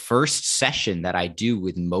 The first session that I do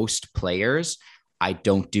with most players, I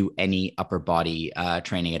don't do any upper body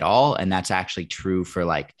training at all. And that's actually true for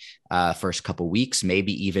like first couple weeks,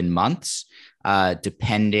 maybe even months,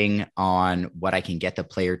 depending on what I can get the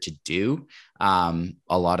player to do. A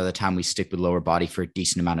lot of the time we stick with lower body for a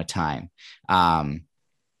decent amount of time.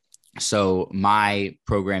 So my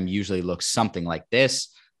program usually looks something like this.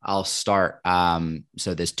 I'll start.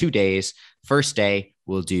 So there's 2 days. First day,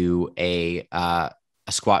 we'll do a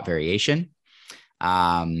squat variation.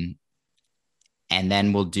 And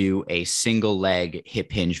then we'll do a single leg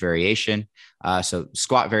hip hinge variation. So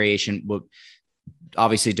squat variation will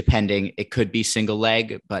obviously, depending, it could be single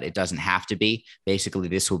leg, but it doesn't have to be. Basically,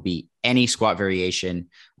 this will be any squat variation.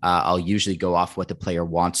 I'll usually go off what the player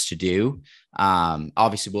wants to do.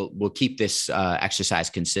 Obviously, we'll keep this exercise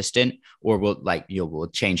consistent, or we'll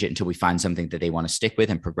change it until we find something that they want to stick with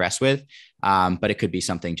and progress with. But it could be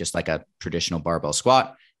something just like a traditional barbell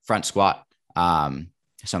squat, front squat,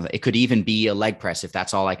 something. It could even be a leg press if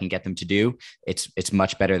that's all I can get them to do. It's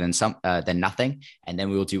much better than nothing. And then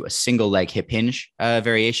we will do a single leg hip hinge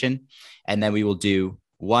variation, and then we will do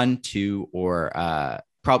 1, 2, or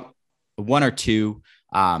 1 or 2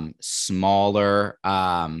 smaller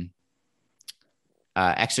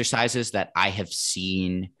exercises that I have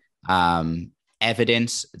seen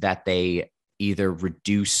evidence that they either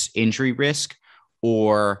reduce injury risk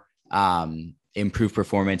or improve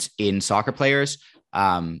performance in soccer players.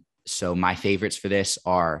 So my favorites for this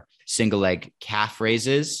are single leg calf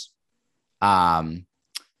raises, Nordic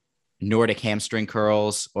hamstring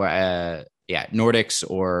curls, or Nordics,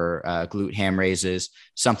 or glute ham raises,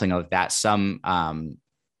 something like that. Some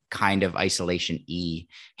kind of isolation E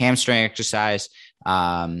hamstring exercise,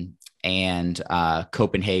 and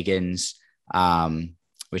Copenhagen's,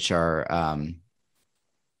 which are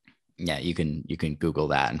you can Google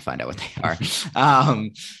that and find out what they are.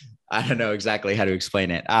 I don't know exactly how to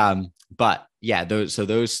explain it. But yeah, those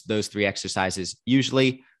 3 exercises,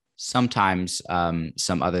 usually, sometimes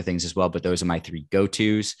some other things as well, but those are my 3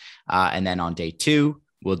 go-tos. And then on day 2,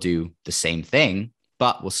 we'll do the same thing,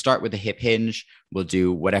 but we'll start with a hip hinge. We'll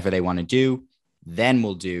do whatever they want to do. Then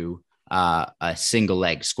we'll do a single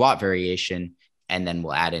leg squat variation, and then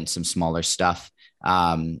we'll add in some smaller stuff.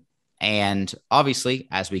 And obviously,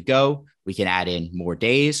 as we go, we can add in more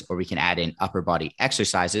days, or we can add in upper body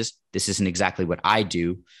exercises. This isn't exactly what I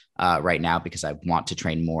do right now because I want to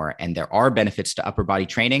train more, and there are benefits to upper body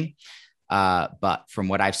training. But from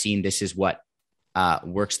what I've seen, this is what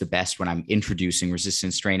works the best when I'm introducing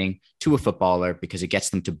resistance training to a footballer, because it gets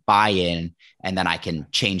them to buy in, and then I can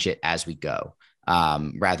change it as we go,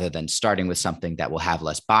 rather than starting with something that will have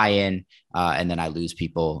less buy-in, and then I lose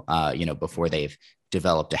people, before they've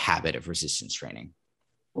developed a habit of resistance training.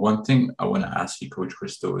 One thing I want to ask you, Coach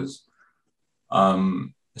Christo, is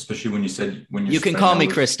especially when you can call me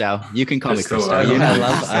Christo. You can call me Christo.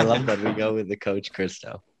 I love that we go with the Coach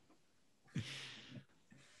Christo.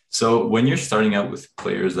 So when you're starting out with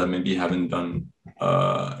players that maybe haven't done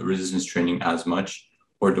resistance training as much,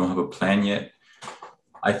 or don't have a plan yet,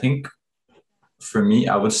 I think for me,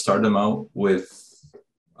 I would start them out with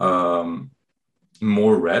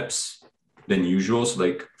more reps than usual. So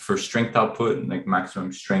like for strength output, like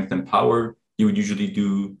maximum strength and power, you would usually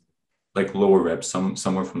do like lower reps,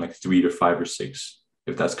 somewhere from like 3 to 5 or 6,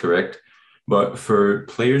 if that's correct. But for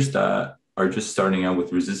players that are just starting out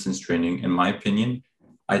with resistance training, in my opinion,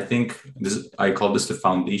 I call this the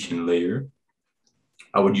foundation layer.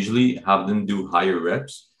 I would usually have them do higher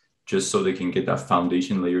reps just so they can get that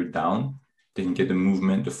foundation layer down. They can get the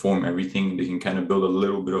movement, the form, everything. They can kind of build a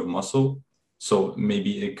little bit of muscle. So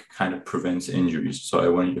maybe it kind of prevents injuries. So I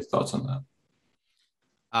wanted your thoughts on that.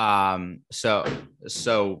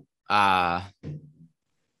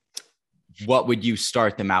 What would you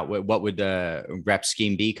start them out with? What would the rep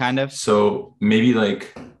scheme be, kind of? So maybe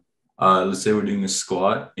like, let's say we're doing a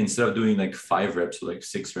squat. Instead of doing like 5 reps or like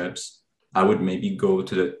 6 reps, I would maybe go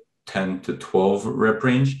to the 10 to 12 rep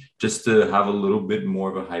range, just to have a little bit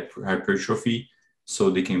more of a hypertrophy,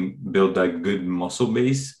 so they can build that good muscle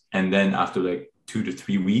base. And then after like 2 to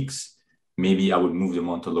 3 weeks, maybe I would move them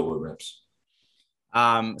on to lower reps.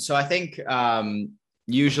 So I think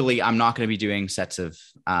usually I'm not going to be doing sets of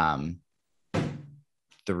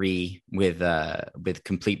 3 with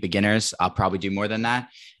complete beginners. I'll probably do more than that.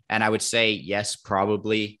 And I would say, yes,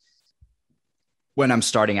 probably when I'm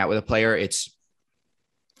starting out with a player,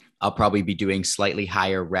 I'll probably be doing slightly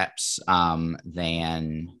higher reps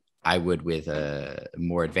than I would with a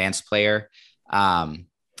more advanced player.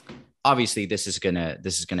 Obviously this is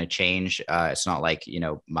gonna change. It's not like,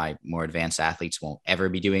 my more advanced athletes won't ever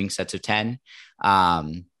be doing sets of 10.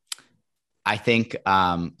 I think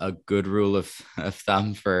a good rule of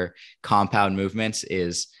thumb for compound movements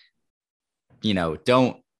is,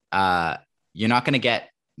 don't you're not going to get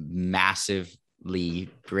massively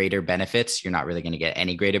greater benefits. You're not really going to get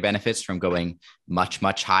any greater benefits from going much,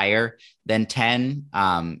 much higher than 10.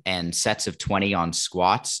 And sets of 20 on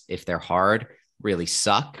squats, if they're hard, really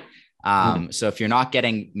suck. So if you're not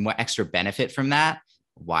getting more extra benefit from that,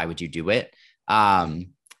 why would you do it?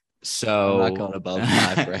 So I'm not going above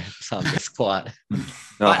 5 reps on the squat.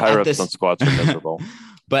 No, high reps on squats are miserable.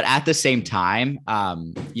 But at the same time,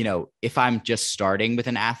 if I'm just starting with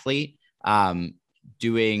an athlete,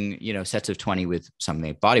 doing, sets of 20 with something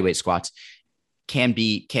like bodyweight squats can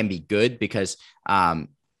be good because, but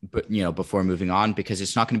before moving on, because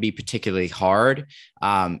it's not going to be particularly hard.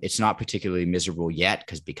 It's not particularly miserable yet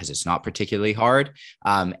because it's not particularly hard.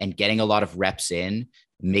 And getting a lot of reps in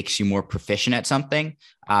makes you more proficient at something.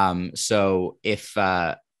 So if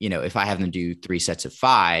I have them do 3 sets of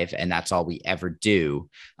 5 and that's all we ever do,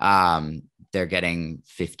 they're getting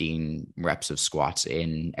 15 reps of squats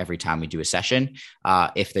in every time we do a session.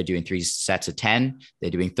 If they're doing 3 sets of 10,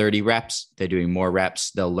 they're doing 30 reps, they're doing more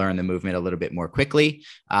reps, they'll learn the movement a little bit more quickly.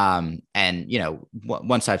 And,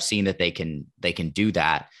 once I've seen that they can do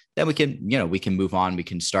that, then we can move on. We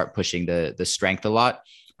can start pushing the strength a lot.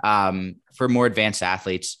 For more advanced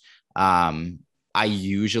athletes, I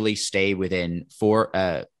usually stay within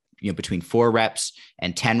between 4 reps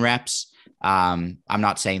and 10 reps. I'm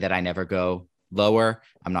not saying that I never go lower.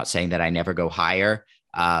 I'm not saying that I never go higher.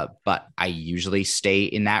 But I usually stay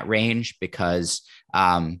in that range because,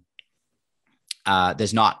 there's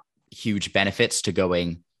not huge benefits to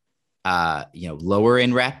going, lower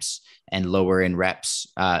in reps, and lower in reps,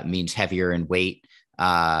 means heavier in weight.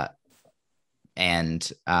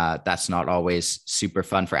 And that's not always super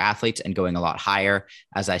fun for athletes, and going a lot higher,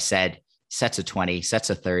 as I said, sets of 20, sets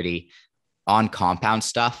of 30 on compound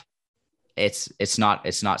stuff. It's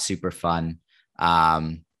not super fun.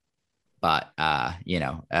 So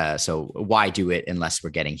why do it unless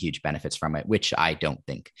we're getting huge benefits from it, which I don't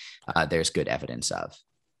think there's good evidence of.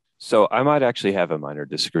 So I might actually have a minor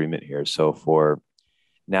disagreement here. So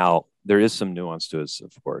now there is some nuance to this,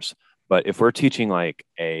 of course, but if we're teaching like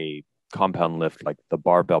a compound lift, like the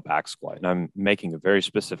barbell back squat, and I'm making a very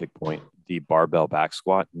specific point, the barbell back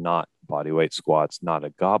squat, not bodyweight squats, not a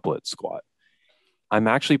goblet squat, I'm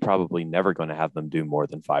actually probably never going to have them do more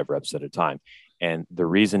than 5 reps at a time. And the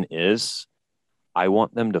reason is I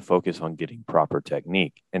want them to focus on getting proper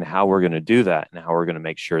technique. And how we're going to do that and how we're going to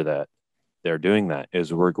make sure that they're doing that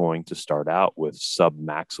is we're going to start out with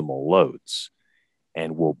sub-maximal loads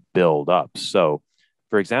and we'll build up. So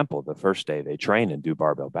for example, the first day they train and do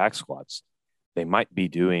barbell back squats, they might be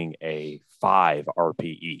doing a 5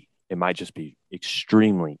 RPE. It might just be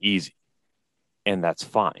extremely easy. And that's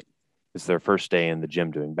fine. It's their first day in the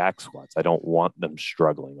gym doing back squats. I don't want them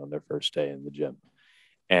struggling on their first day in the gym.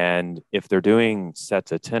 And if they're doing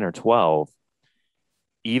sets of 10 or 12,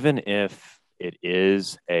 even if it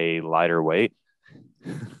is a lighter weight,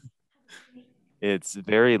 it's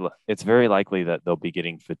very likely that they'll be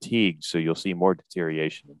getting fatigued. So you'll see more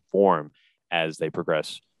deterioration in form as they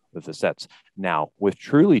progress with the sets. Now, with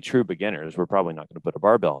truly true beginners, we're probably not going to put a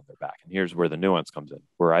barbell on their back. And here's where the nuance comes in.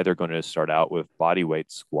 We're either going to start out with body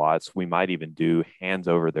weight squats. We might even do hands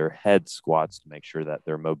over their head squats to make sure that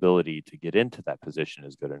their mobility to get into that position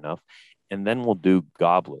is good enough. And then we'll do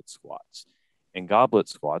goblet squats. And goblet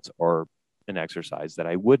squats are an exercise that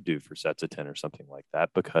I would do for sets of 10 or something like that,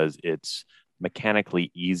 because it's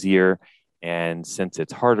mechanically easier. And since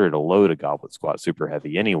it's harder to load a goblet squat super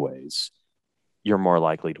heavy anyways, you're more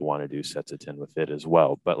likely to want to do sets of 10 with it as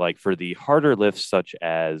well. But like for the harder lifts, such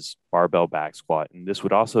as barbell back squat, and this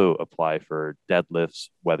would also apply for deadlifts,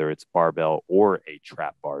 whether it's barbell or a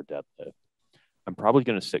trap bar deadlift, I'm probably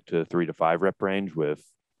going to stick to the 3 to 5 rep range with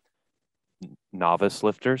novice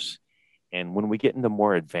lifters. And when we get into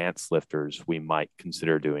more advanced lifters, we might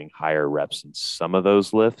consider doing higher reps in some of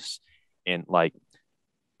those lifts. And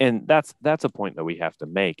that's a point that we have to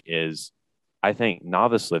make is, I think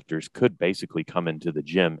novice lifters could basically come into the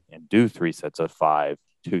gym and do 3 sets of 5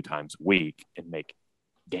 2 times a week and make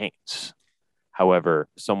gains. However,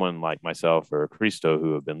 someone like myself or Christo,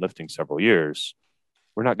 who have been lifting several years,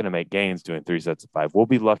 we're not going to make gains doing 3 sets of 5. We'll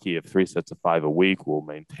be lucky if 3 sets of 5 a week will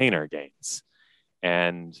maintain our gains.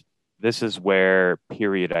 And this is where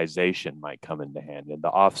periodization might come into hand. In the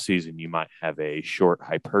off season, you might have a short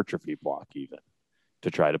hypertrophy block even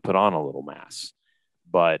to try to put on a little mass.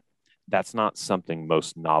 But that's not something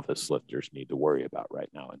most novice lifters need to worry about right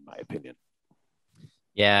now, in my opinion.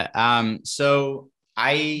 Yeah. So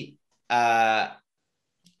I'll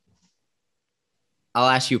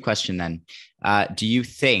ask you a question then. Do you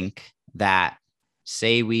think that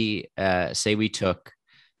say we took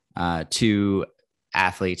 2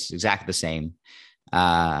 athletes exactly the same?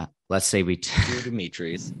 Let's say we Two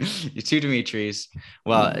Dimitris. 2 Dimitris.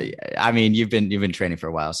 Well, I mean, you've been training for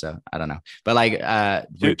a while, so I don't know. But like,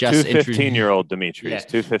 we're just 15-year-old Dimitris. Yeah.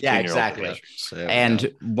 2 15-year-old. Yeah, exactly. Dimitris.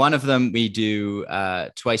 And one of them we do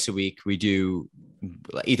twice a week. We do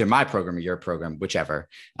either my program or your program, whichever.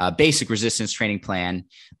 Basic resistance training plan.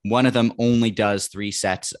 One of them only does 3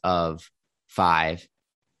 sets of 5,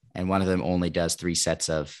 and one of them only does 3 sets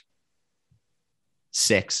of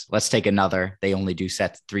 6. Let's take another. They only do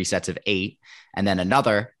 3 sets of 8, and then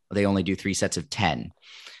another, they only do 3 sets of 10.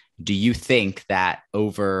 Do you think that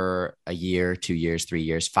over a year, 2 years, 3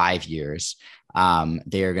 years, 5 years,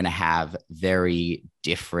 they're going to have very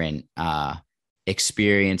different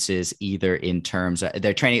experiences, either in terms of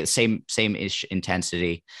they're training at the same-ish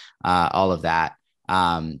intensity, all of that?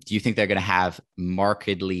 Do you think they're going to have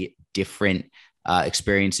markedly different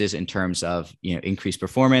experiences in terms of, increased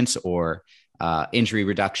performance or injury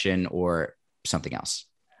reduction or something else?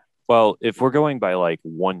 Well, if we're going by like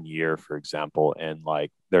 1 year, for example, and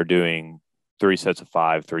like they're doing 3 sets of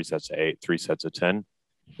 5, 3 sets of 8, 3 sets of 10,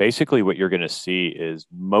 basically what you're going to see is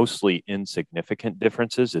mostly insignificant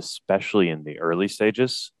differences, especially in the early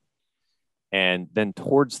stages. And then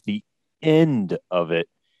towards the end of it,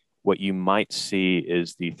 what you might see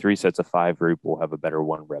is the 3 sets of 5 group will have a better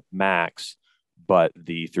 1 rep max, but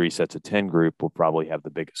the 3 sets of 10 group will probably have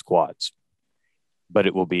the biggest quads. But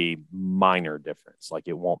it will be minor difference. Like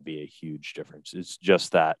it won't be a huge difference. It's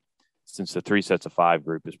just that since the 3 sets of 5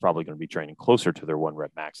 group is probably going to be training closer to their 1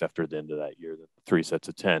 rep max after the end of that year, the 3 sets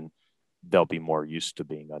of 10, they'll be more used to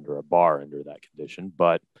being under a bar under that condition.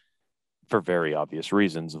 But for very obvious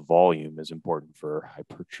reasons, volume is important for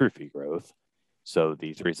hypertrophy growth. So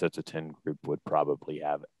the 3 sets of 10 group would probably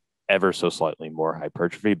have ever so slightly more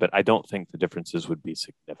hypertrophy, but I don't think the differences would be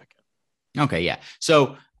significant. Okay. Yeah.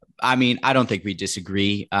 So, I mean, I don't think we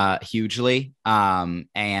disagree hugely.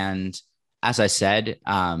 And as I said,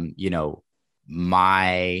 what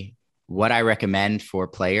I recommend for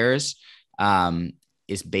players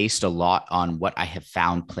is based a lot on what I have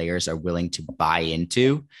found players are willing to buy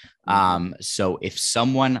into. So if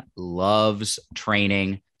someone loves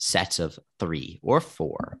training sets of 3 or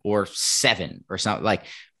 4 or 7 or something, like,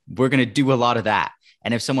 we're going to do a lot of that.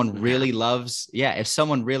 And if someone really loves,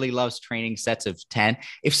 training sets of 10,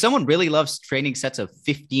 if someone really loves training sets of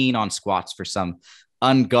 15 on squats for some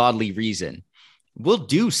ungodly reason, we'll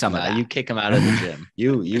do some of that. You kick them out of the gym.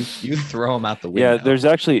 You throw them out the window. Yeah, there's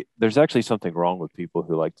actually something wrong with people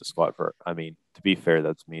who like to squat for. I mean, to be fair,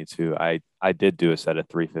 that's me too. I did do a set of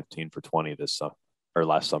 315 for 20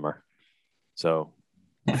 last summer. So.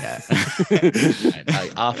 Yeah.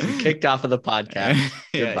 Kicked off of the podcast.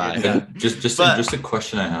 Goodbye. Yeah. Just a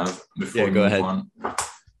question I have before we move on.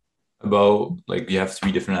 About, like, you have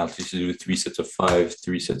 3 different athletes to do 3 sets of 5,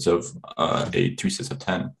 3 sets of 8, 3 sets of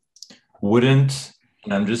 10. Wouldn't,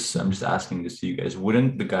 and I'm just asking this to you guys,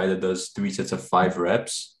 wouldn't the guy that does 3 sets of 5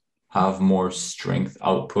 reps have more strength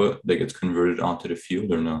output that gets converted onto the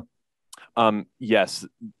field, or no? Yes.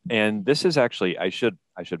 And this is actually, I should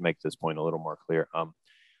make this point a little more clear.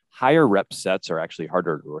 Higher rep sets are actually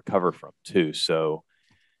harder to recover from too. So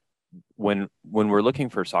when we're looking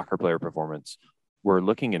for soccer player performance, we're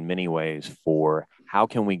looking in many ways for how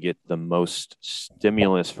can we get the most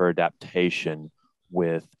stimulus for adaptation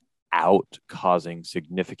without causing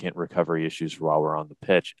significant recovery issues while we're on the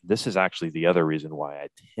pitch. This is actually the other reason why I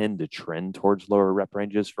tend to trend towards lower rep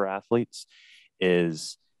ranges for athletes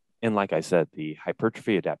is, and like I said, the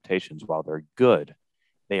hypertrophy adaptations, while they're good,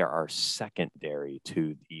 they are secondary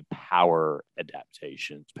to the power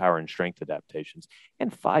adaptations, power and strength adaptations.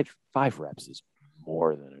 And five reps is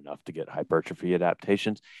more than enough to get hypertrophy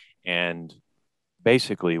adaptations. And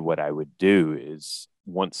basically what I would do is,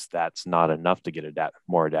 once that's not enough to get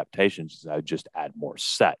more adaptations, I would just add more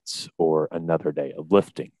sets or another day of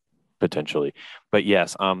lifting potentially. But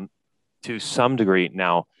yes, to some degree.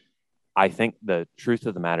 Now, I think the truth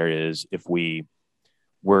of the matter is, if we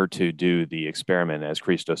were to do the experiment, as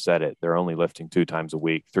Christo said it, they're only lifting 2 times a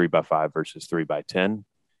week, 3 by 5 versus 3 by 10.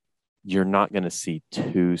 you're not going to see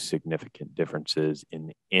too significant differences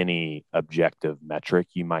in any objective metric.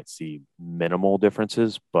 You might see minimal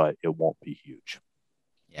differences, but it won't be huge.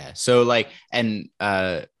 Yeah. So like, and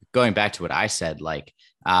going back to what I said, like,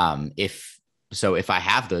 if I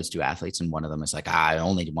have those two athletes and one of them is like, I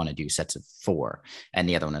only want to do sets of 4, and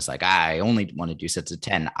the other one is like, I only want to do sets of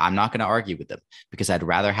 10, I'm not going to argue with them because I'd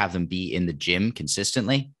rather have them be in the gym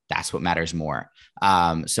consistently. That's what matters more.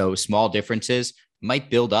 So small differences might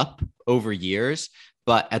build up over years,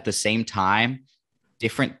 but at the same time,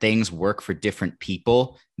 different things work for different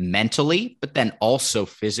people mentally, but then also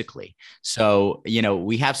physically. So,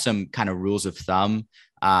 we have some kind of rules of thumb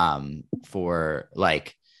for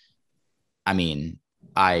like, I mean,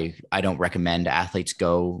 I don't recommend athletes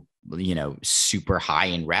go, super high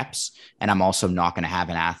in reps. And I'm also not going to have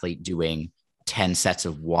an athlete doing 10 sets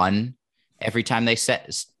of 1 every time they set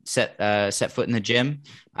foot in the gym.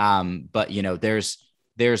 But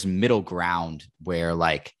there's middle ground where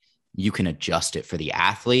like you can adjust it for the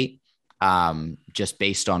athlete, just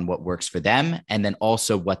based on what works for them and then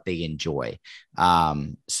also what they enjoy.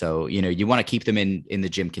 So, you want to keep them in the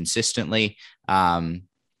gym consistently.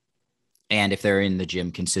 And if they're in the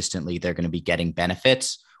gym consistently, they're going to be getting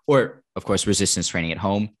benefits, or of course, resistance training at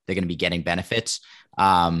home, they're going to be getting benefits.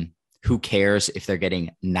 Who cares if they're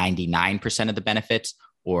getting 99% of the benefits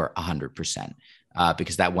or 100%?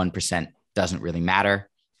 Because that 1% doesn't really matter.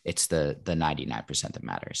 It's the 99% that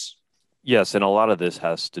matters. Yes, and a lot of this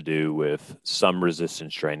has to do with some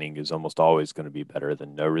resistance training is almost always going to be better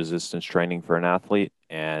than no resistance training for an athlete.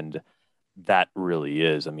 And that really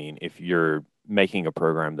is. I mean, if you're making a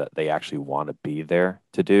program that they actually want to be there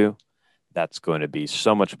to do, that's going to be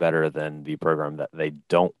so much better than the program that they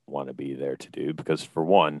don't want to be there to do. Because for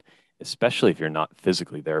one, especially if you're not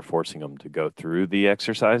physically there forcing them to go through the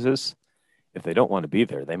exercises, if they don't want to be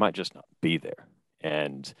there, they might just not be there.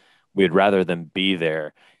 And we'd rather them be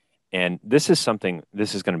there. And this is going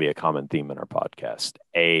to be a common theme in our podcast.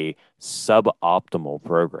 A suboptimal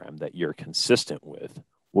program that you're consistent with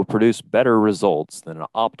will produce better results than an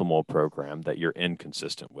optimal program that you're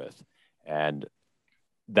inconsistent with. And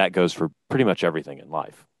that goes for pretty much everything in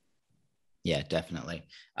life. Yeah, definitely.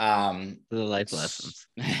 The life lessons.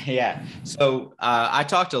 Yeah. So I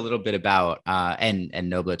talked a little bit about, and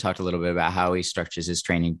Noblet talked a little bit about how he structures his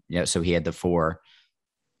training. So he had the four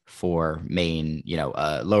main,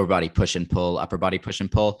 lower body push and pull, upper body push and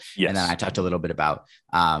pull. Yes. And then I talked a little bit about,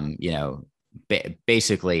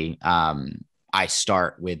 basically, I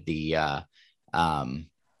start with the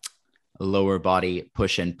lower body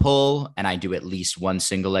push and pull, and I do at least one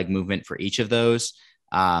single leg movement for each of those.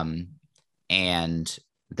 And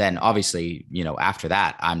then obviously, after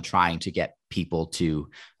that, I'm trying to get people to,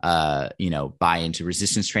 buy into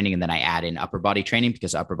resistance training. And then I add in upper body training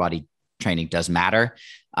because upper body training does matter.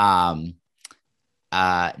 Now,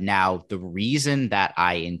 the reason that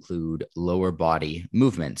I include lower body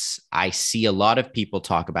movements, I see a lot of people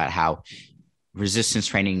talk about how resistance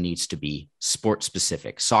training needs to be sport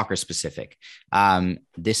specific, soccer specific.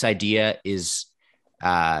 This idea is,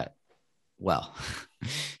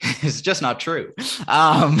 it's just not true.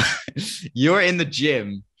 You're in the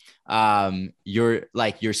gym.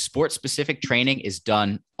 Your sport specific training is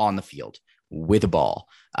done on the field with a ball.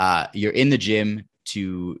 You're in the gym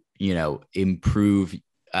to, improve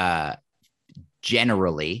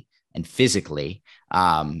generally and physically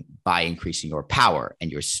by increasing your power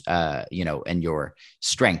and your, and your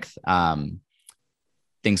strength,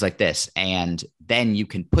 things like this. And then you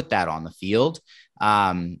can put that on the field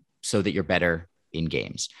so that you're better in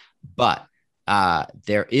games. But I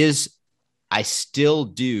still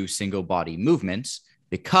do single body movements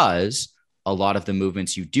because a lot of the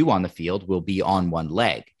movements you do on the field will be on one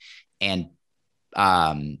leg, and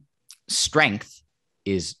strength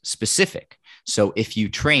is specific. So if you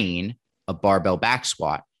train a barbell back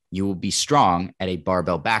squat, you will be strong at a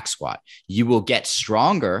barbell back squat. You will get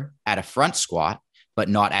stronger at a front squat, but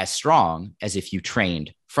not as strong as if you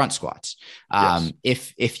trained front squats. Yes.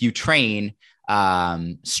 If you train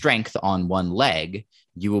strength on one leg,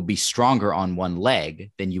 you will be stronger on one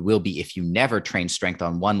leg than you will be if you never train strength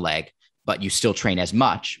on one leg, but you still train as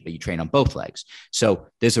much, but you train on both legs. So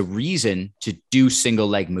there's a reason to do single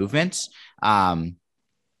leg movements.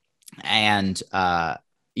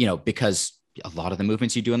 Because a lot of the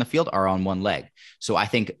movements you do on the field are on one leg. So I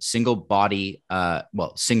think single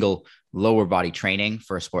lower body training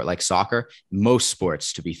for a sport like soccer, most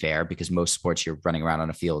sports, to be fair, because most sports you're running around on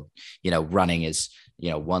a field, running is,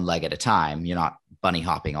 one leg at a time. You're not bunny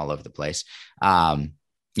hopping all over the place.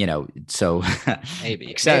 So maybe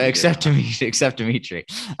except Dimitri.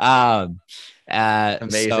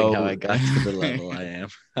 Amazing how I got to the level I am.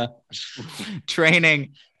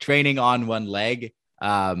 training on one leg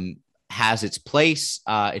has its place.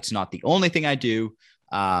 It's not the only thing I do,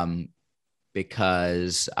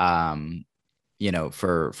 because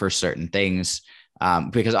for certain things,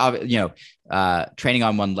 because training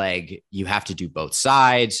on one leg, you have to do both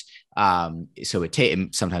sides. So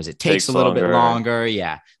sometimes it takes a little bit longer.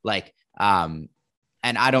 Yeah.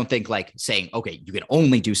 And I don't think saying, okay, you can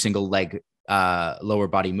only do single leg lower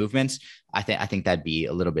body movements. I think that'd be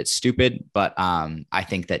a little bit stupid, but I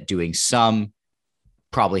think that doing some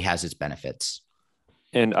probably has its benefits.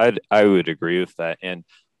 And I would agree with that. And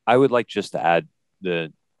I would like just to add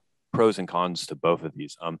the pros and cons to both of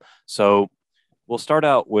these. So we'll start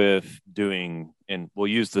out with and we'll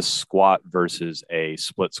use the squat versus a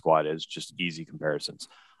split squat as just easy comparisons.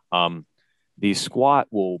 The squat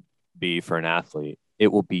will be, for an athlete,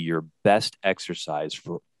 it will be your best exercise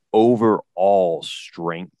for overall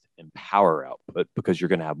strength and power output, because you're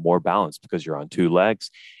going to have more balance because you're on two legs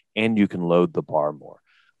and you can load the bar more.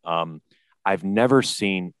 I've never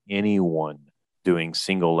seen anyone doing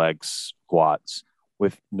single leg squats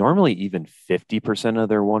with normally even 50% of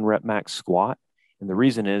their 1 rep max squat. And the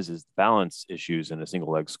reason is balance issues in a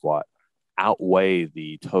single leg squat outweigh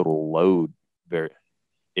the total load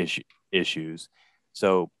issues.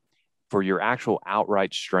 So for your actual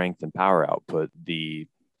outright strength and power output, the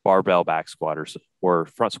barbell back squat or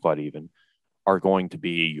front squat even are going to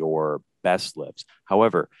be your best lifts.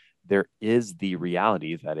 However, there is the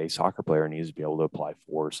reality that a soccer player needs to be able to apply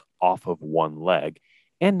force off of one leg,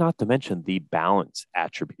 and not to mention the balance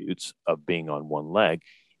attributes of being on one leg.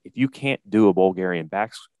 If you can't do a Bulgarian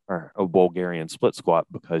or a Bulgarian split squat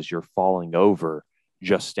because you're falling over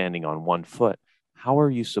just standing on one foot, how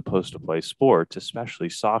are you supposed to play sports, especially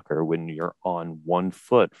soccer, when you're on one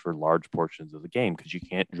foot for large portions of the game? Because you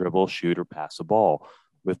can't dribble, shoot, or pass a ball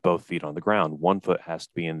with both feet on the ground. One foot has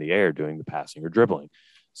to be in the air doing the passing or dribbling.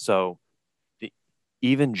 So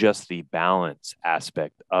even just the balance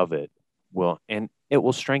aspect of it will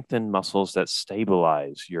strengthen muscles that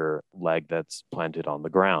stabilize your leg that's planted on the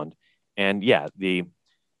ground. And yeah,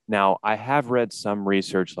 now I have read some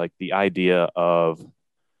research, like the idea of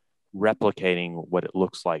replicating what it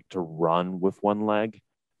looks like to run with one leg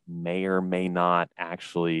may or may not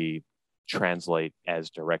actually translate as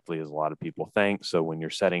directly as a lot of people think. So when you're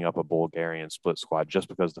setting up a Bulgarian split squat, just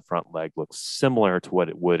because the front leg looks similar to what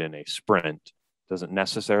it would in a sprint doesn't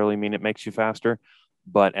necessarily mean it makes you faster.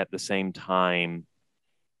 But at the same time,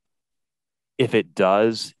 if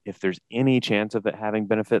there's any chance of it having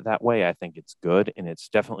benefit that way, I think it's good, and it's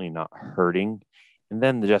definitely not hurting. And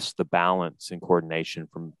then just the balance and coordination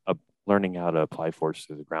from learning how to apply force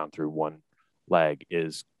to the ground through one leg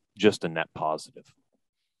is just a net positive.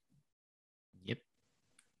 Yep.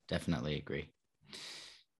 Definitely agree.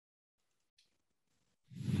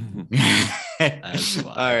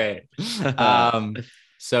 All right.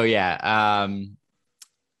 So yeah.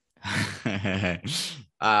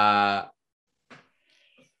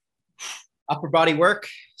 Upper body work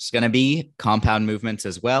is going to be compound movements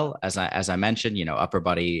as well. As I mentioned, upper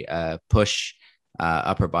body push,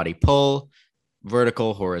 upper body pull,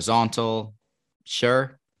 vertical, horizontal.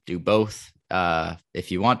 Sure, do both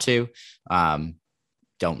if you want to.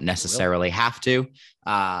 Don't necessarily have to.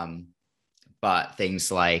 But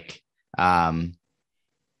things like, and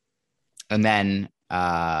then,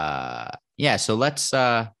 so let's,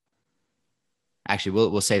 actually,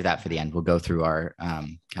 we'll save that for the end. We'll go through our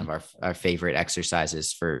our favorite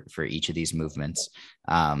exercises for each of these movements.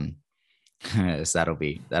 So that'll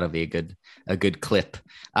be a good clip.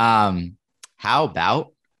 How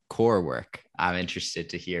about core work? I'm interested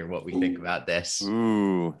to hear what we think about this.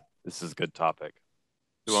 Ooh, this is a good topic.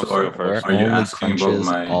 Who wants to go first? Are you asking about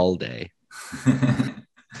my all day?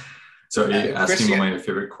 So are you asking about my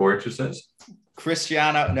favorite core exercise?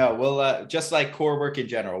 Cristiano, no, we'll just like core work in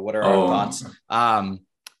general. What are our thoughts? I'm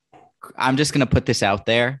just gonna put this out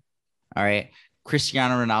there. All right.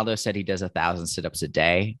 Cristiano Ronaldo said he does 1,000 sit-ups a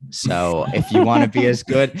day. So if you want to be as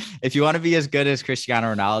good as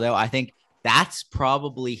Cristiano Ronaldo, I think that's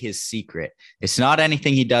probably his secret. It's not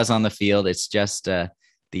anything he does on the field. It's just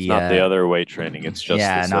it's not the other weight training. It's just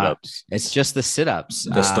the sit-ups. It's just the sit-ups.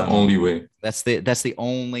 That's the only way. That's the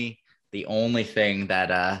only thing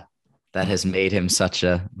that has made him such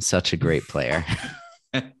a great player.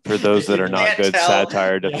 For those that are not good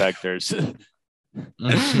satire detectors.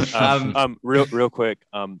 Real quick.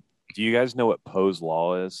 Do you guys know what Poe's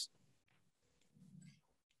law is?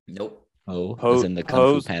 Nope. As in the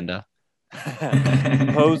Kung Fu Panda.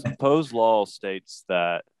 Poe's law states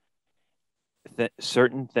that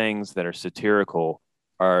certain things that are satirical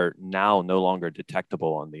are now no longer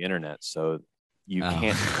detectable on the internet. So you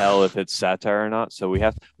can't tell if it's satire or not. So we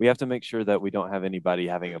have to make sure that we don't have anybody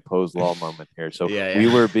having a Poe's Law moment here. So we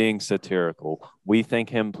were being satirical. We think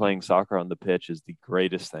him playing soccer on the pitch is the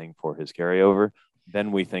greatest thing for his carryover.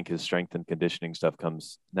 Then we think his strength and conditioning stuff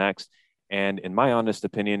comes next. And in my honest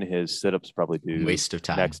opinion, his sit-ups probably do waste of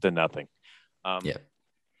time, next to nothing.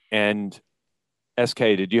 And SK,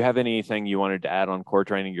 did you have anything you wanted to add on core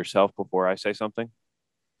training yourself before I say something?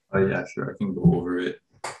 Yeah, sure. I can go over it.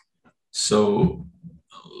 So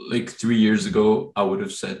like 3 years ago, I would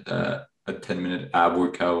have said that a 10-minute ab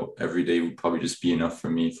workout every day would probably just be enough for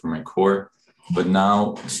me for my core. But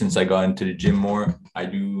now, since I got into the gym more, I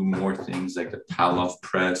do more things like the Pallof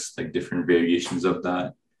press, like different variations of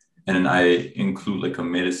that. And then I include like a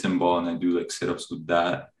medicine ball and I do like sit-ups with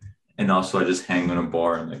that. And also I just hang on a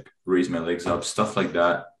bar and like raise my legs up. Stuff like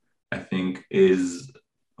that, I think, is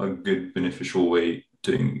a good beneficial way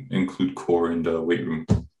to include core in the weight room.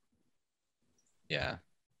 Yeah.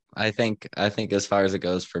 I think as far as it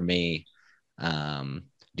goes for me,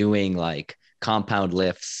 doing like compound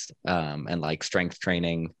lifts and like strength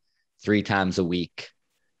training 3 times a week,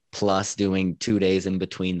 plus doing 2 days in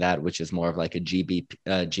between that, which is more of like a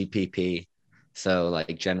GPP. So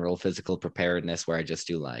like general physical preparedness, where I just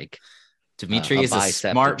do like Dimitri is a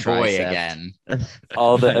smart boy again.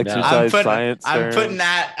 All the exercise science. I'm putting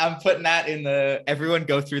that in the, everyone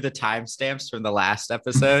go through the timestamps from the last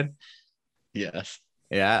episode. Yes.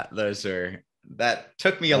 Yeah, that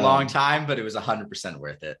took me a long time, but it was 100%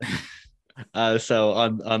 worth it. So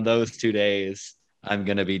on those 2 days, I'm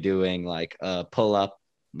going to be doing like a pull up,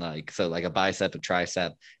 like a bicep, a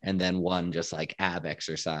tricep, and then one just like ab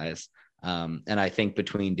exercise. And I think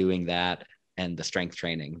between doing that and the strength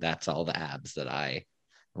training, that's all the abs that I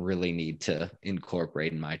really need to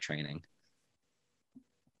incorporate in my training.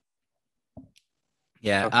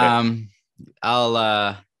 Yeah. Okay.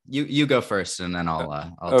 I'll you go first, and then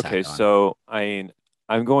I'll okay. So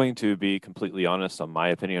I'm going to be completely honest on my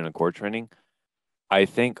opinion on core training. I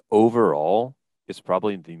think overall it's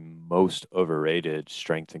probably the most overrated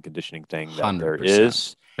strength and conditioning thing that 100%. There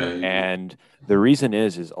is. And the reason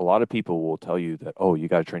is a lot of people will tell you that, oh, you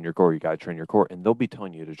got to train your core, and they'll be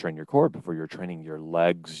telling you to train your core before you're training your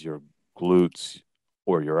legs, your glutes,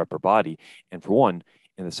 or your upper body. And for one,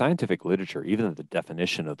 in the scientific literature, even the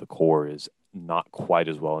definition of the core is not quite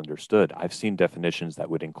as well understood. I've seen definitions that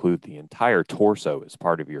would include the entire torso as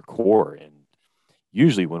part of your core. And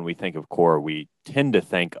usually when we think of core, we tend to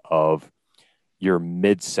think of your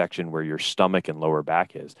midsection where your stomach and lower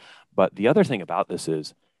back is. But the other thing about this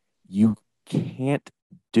is you can't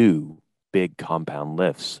do big compound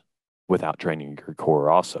lifts without training your core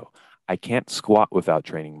also. I can't squat without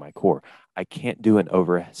training my core. I can't do an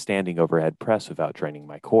standing overhead press without training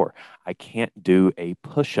my core. I can't do a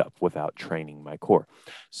push-up without training my core.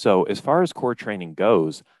 So as far as core training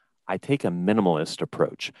goes, I take a minimalist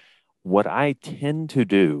approach. What I tend to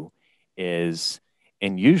do is,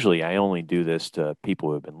 and usually I only do this to people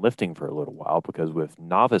who have been lifting for a little while, because with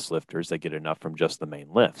novice lifters, they get enough from just the main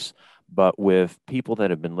lifts. But with people that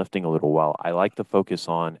have been lifting a little while, I like to focus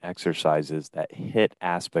on exercises that hit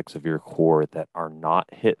aspects of your core that are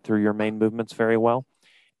not hit through your main movements very well.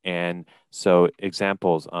 And so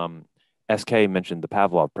examples, SK mentioned the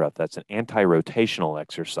Pavlov press. That's an anti-rotational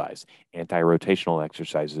exercise. Anti-rotational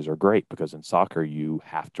exercises are great because in soccer, you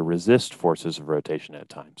have to resist forces of rotation at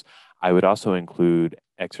times. I would also include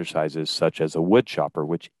exercises such as a wood chopper,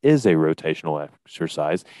 which is a rotational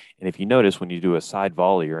exercise. And if you notice, when you do a side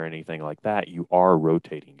volley or anything like that, you are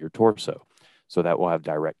rotating your torso. So that will have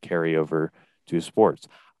direct carryover to sports.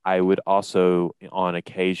 I would also, on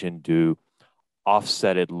occasion, do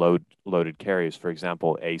offsetted loaded carries. For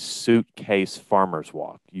example, a suitcase farmer's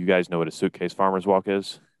walk. You guys know what a suitcase farmer's walk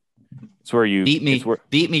is? It's where you beat me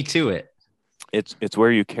to it. It's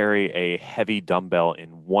where you carry a heavy dumbbell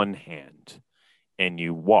in one hand and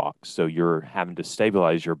you walk. So you're having to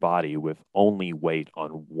stabilize your body with only weight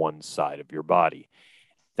on one side of your body.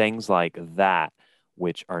 Things like that,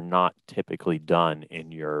 which are not typically done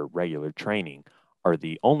in your regular training, are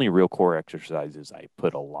the only real core exercises I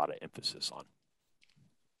put a lot of emphasis on.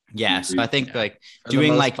 Yeah. So I think like for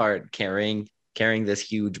doing like carrying this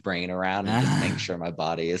huge brain around and just making sure my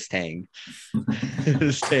body is staying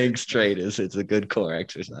straight it's a good core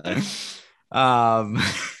exercise.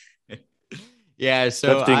 Yeah,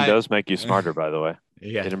 so lifting does make you smarter, by the way.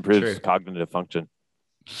 Yeah, it improves cognitive function.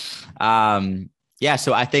 Yeah,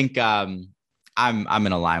 so I think I'm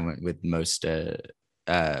in alignment with most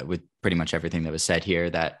with pretty much everything that was said here,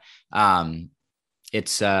 that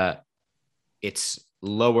it's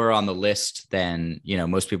lower on the list than,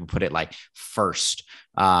 most people put it like first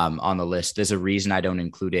on the list. There's a reason I don't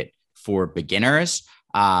include it for beginners.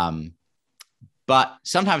 But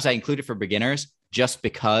sometimes I include it for beginners just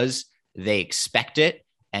because they expect it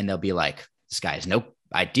and they'll be like, this guy has no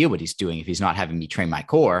idea what he's doing if he's not having me train my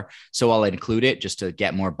core. So I'll include it just to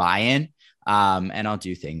get more buy-in. And I'll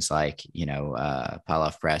do things like, pile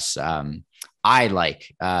off press. I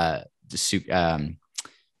like the suitcase.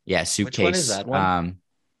 Which one is that one?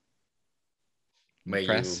 Where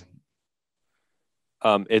Press?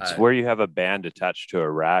 It's where you have a band attached to a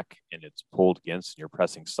rack and it's pulled against and you're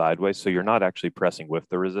pressing sideways. So you're not actually pressing with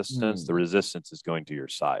the resistance. The resistance is going to your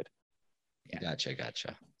side. Yeah.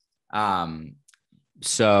 Gotcha.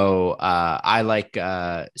 So I like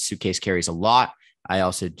suitcase carries a lot. I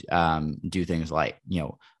also do things like,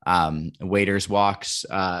 waiter's walks.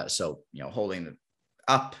 So, holding them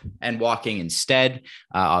up and walking instead,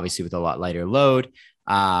 obviously with a lot lighter load.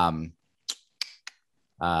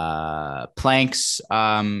 Planks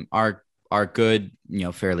are good,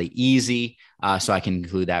 fairly easy. So I can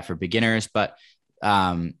include that for beginners, but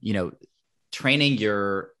training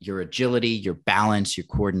your agility, your balance, your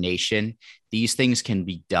coordination, these things can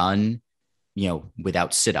be done,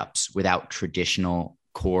 without sit-ups, without traditional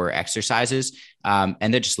core exercises.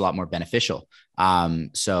 And they're just a lot more beneficial.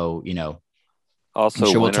 Also,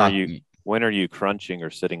 when are you crunching or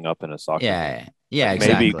sitting up in a soccer game? Yeah,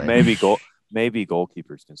 exactly. Maybe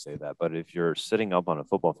goalkeepers can say that, but if you're sitting up on a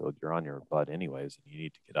football field, you're on your butt anyways, and you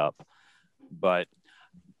need to get up. But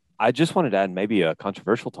I just wanted to add maybe a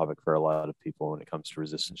controversial topic for a lot of people when it comes to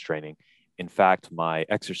resistance training. In fact, my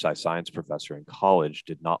exercise science professor in college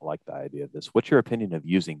did not like the idea of this. What's your opinion of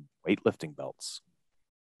using weightlifting belts?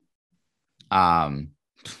 Because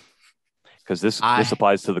this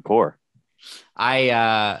applies to the core.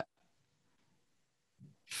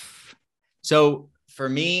 So for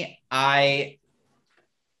me, I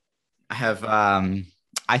have, I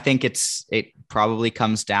think it probably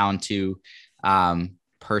comes down to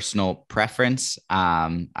personal preference.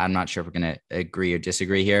 I'm not sure if we're going to agree or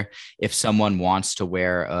disagree here. If someone wants to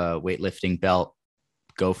wear a weightlifting belt,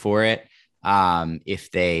 go for it.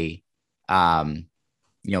 If they,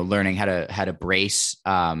 learning how to brace,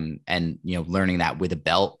 and, learning that with a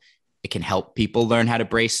belt, it can help people learn how to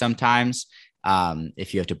brace sometimes.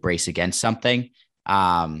 If you have to brace against something.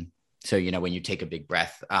 So, when you take a big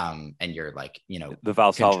breath, and you're like, the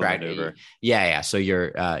Valsalva maneuver. Yeah. So you're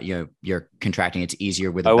contracting. It's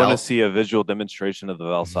easier with a belt. I want to see a visual demonstration of the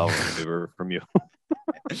Valsalva maneuver from you.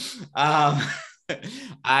 I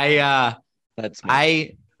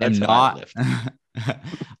am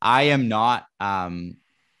not,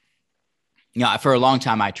 for a long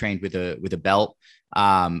time I trained with a belt.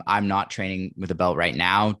 I'm not training with a belt right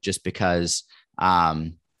now just because,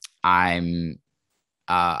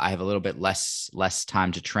 I have a little bit less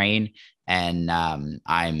time to train, and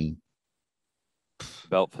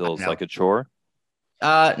belt feels like a chore.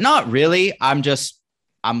 Not really. I'm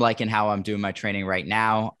liking how I'm doing my training right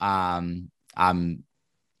now. I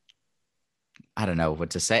don't know what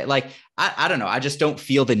to say. Like, I don't know. I just don't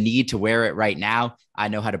feel the need to wear it right now. I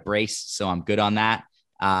know how to brace, so I'm good on that.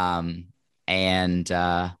 Yeah.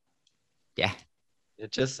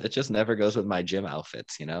 It just never goes with my gym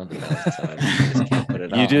outfits, So I just can't put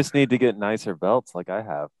it on. You just need to get nicer belts like I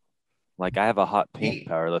have. Like I have a hot pink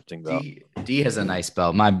powerlifting belt. D has a nice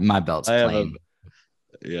belt. My belt's plain.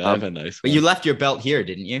 I have a nice one. But you left your belt here,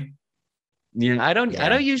 didn't you? Yeah, I don't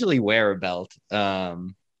usually wear a belt. I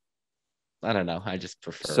don't know. I just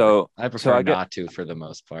prefer. I prefer not to for the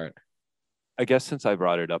most part. I guess since I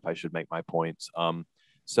brought it up, I should make my points.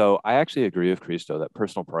 So I actually agree with Christo that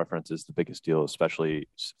personal preference is the biggest deal, especially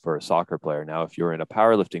for a soccer player. Now, if you're in a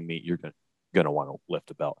powerlifting meet, you're going to want to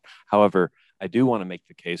lift a belt. However, I do want to make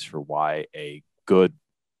the case for why a good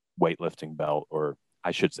weightlifting belt, or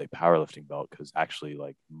I should say powerlifting belt, because actually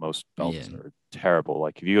like most belts are terrible.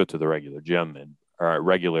 Like if you go to the regular gym or a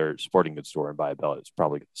regular sporting goods store and buy a belt, it's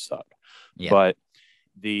probably going to suck. Yeah. But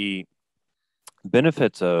the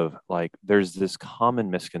benefits of there's this common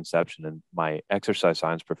misconception, and my exercise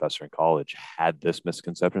science professor in college had this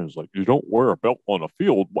misconception. It was like, you don't wear a belt on a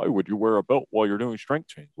field. Why would you wear a belt while you're doing strength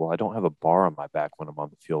training? Well, I don't have a bar on my back when I'm on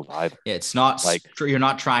the field either. Yeah, it's not you're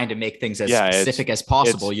not trying to make things as specific as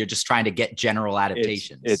possible. You're just trying to get general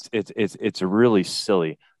adaptations. It's really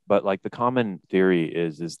silly. But the common theory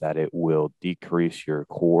is that it will decrease your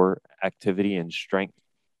core activity and strength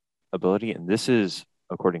ability. And this is,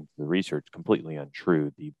 according to the research, completely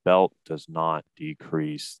untrue. The belt does not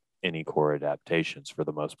decrease any core adaptations for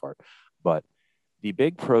the most part. But the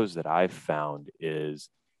big pros that I've found is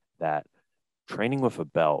that training with a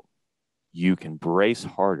belt, you can brace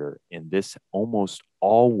harder, and this almost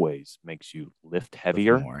always makes you lift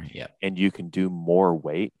heavier More, yeah. and you can do more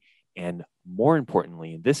weight. And more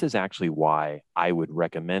importantly, and this is actually why I would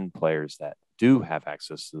recommend players that do have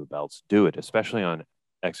access to the belts do it, especially on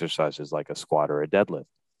exercises like a squat or a deadlift,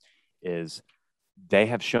 is they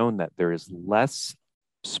have shown that there is less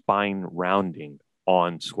spine rounding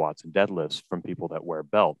on squats and deadlifts from people that wear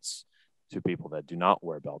belts to people that do not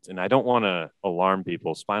wear belts. And I don't want to alarm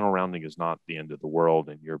people. Spinal rounding is not the end of the world,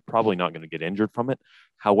 and you're probably not going to get injured from it.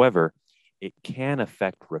 However, it can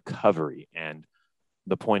affect recovery. And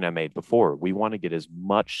the point I made before, we want to get as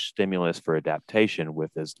much stimulus for adaptation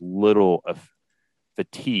with as little of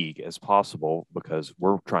fatigue as possible because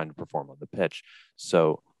we're trying to perform on the pitch.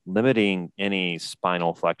 So limiting any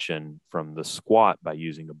spinal flexion from the squat by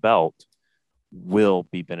using a belt will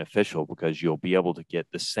be beneficial because you'll be able to get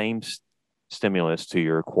the same stimulus to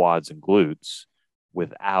your quads and glutes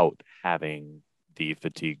without having the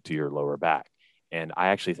fatigue to your lower back. And I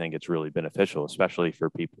actually think it's really beneficial, especially for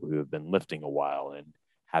people who have been lifting a while and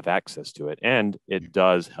have access to it. And it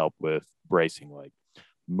does help with bracing. Like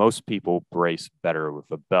most people brace better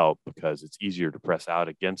with a belt because it's easier to press out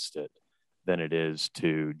against it than it is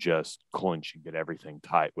to just clinch and get everything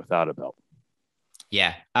tight without a belt.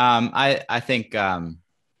 Yeah. I think,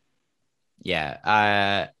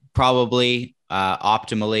 probably,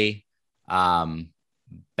 optimally,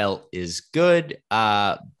 belt is good.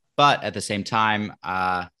 But at the same time,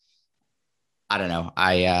 I don't know.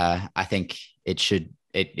 I think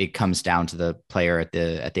it comes down to the player at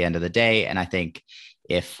the end of the day. And I think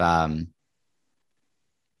if you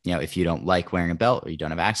don't like wearing a belt or you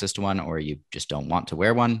don't have access to one, or you just don't want to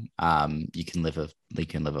wear one, you can live a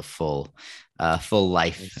full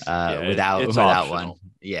life without one.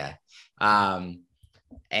 Yeah.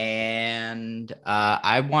 And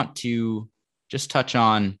I want to just touch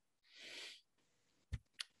on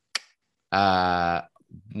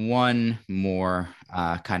one more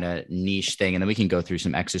kind of niche thing, and then we can go through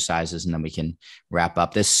some exercises and then we can wrap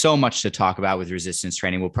up. There's so much to talk about with resistance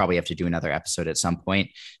training. We'll probably have to do another episode at some point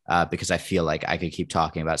because I feel like I could keep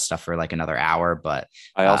talking about stuff for like another hour, but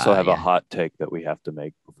I also have a hot take that we have to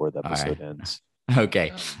make before the episode ends.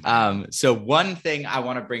 Okay. So one thing I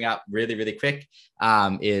want to bring up really, really quick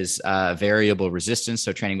is variable resistance.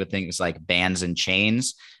 So training with things like bands and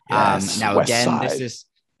chains. Yes, now, again,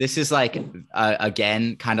 this is like,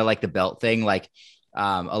 again, kind of like the belt thing. Like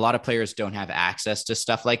a lot of players don't have access to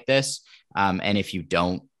stuff like this. And if you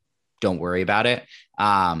don't worry about it.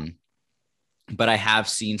 But I have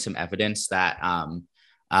seen some evidence that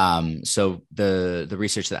so the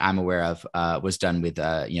research that I'm aware of was done with,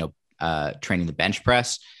 training the bench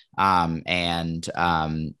press. And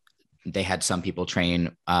they had some people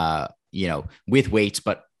train, with weights,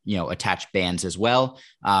 but attached bands as well.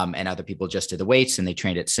 And other people just did the weights and they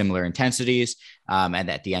trained at similar intensities. And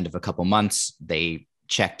at the end of a couple months, they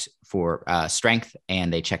checked for strength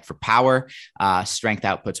and they checked for power. Strength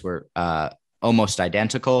outputs were almost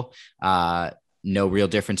identical. No real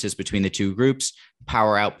differences between the two groups.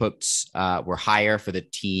 Power outputs were higher for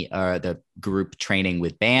the group training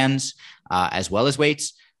with bands as well as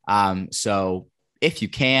weights. So if you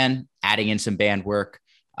can, adding in some band work.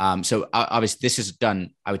 So obviously this is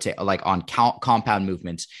done, I would say, like on compound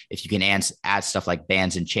movements. If you can add stuff like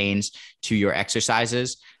bands and chains to your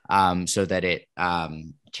exercises so that it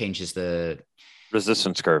changes the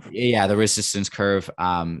resistance curve. Yeah, the resistance curve.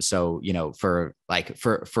 So, for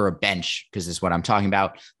a bench, because this is what I'm talking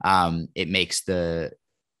about, it makes the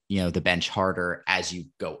bench harder as you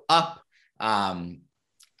go up. So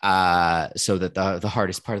that the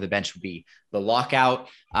hardest part of the bench would be the lockout.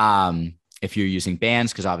 If you're using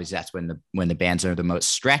bands, because obviously that's when the bands are the most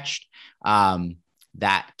stretched, that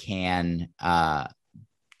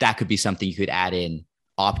could be something you could add in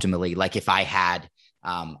optimally. Like if I had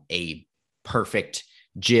a perfect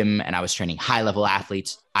gym and I was training high level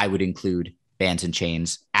athletes, I would include bands and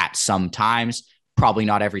chains at some times, probably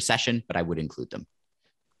not every session, but I would include them.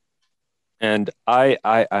 And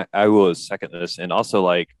I will second this. And also,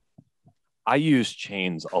 like, I use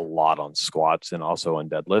chains a lot on squats and also on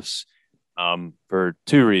deadlifts for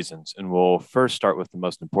two reasons. And we'll first start with the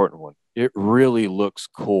most important one. It really looks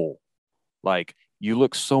cool. Like, you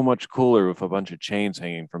look so much cooler with a bunch of chains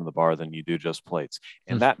hanging from the bar than you do just plates.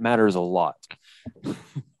 And that matters a lot.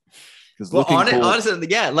 Well, honestly,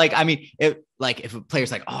 yeah. Like, I mean, if a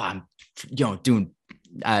player's like, oh, I'm, doing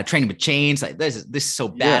training with chains, like this is so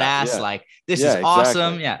badass. Yeah. Like, this is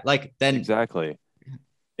awesome. Exactly. Yeah. Like then.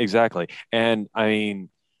 Exactly. And I mean,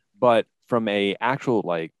 but from a actual,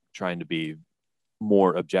 like, trying to be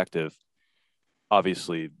more objective,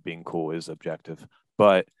 obviously being cool is objective,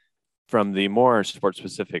 but from the more sport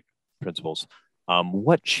specific principles,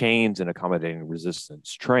 What chains and accommodating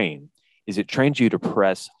resistance train is it trains you to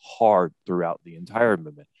press hard throughout the entire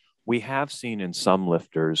movement. We have seen in some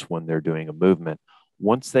lifters when they're doing a movement,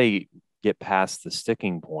 once they get past the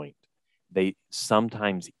sticking point, they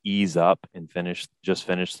sometimes ease up and finish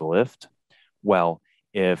the lift. Well,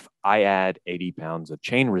 if I add 80 pounds of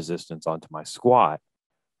chain resistance onto my squat,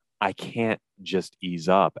 I can't just ease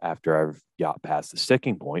up after I've got past the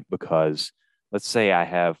sticking point, because let's say I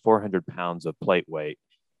have 400 pounds of plate weight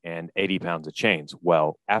and 80 pounds of chains.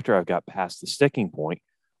 Well, after I've got past the sticking point,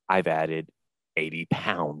 I've added 80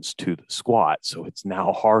 pounds to the squat. So it's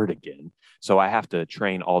now hard again. So I have to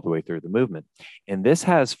train all the way through the movement. And this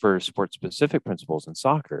has, for sport specific principles in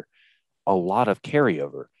soccer, a lot of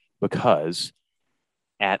carryover, because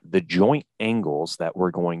at the joint angles that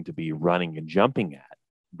we're going to be running and jumping at,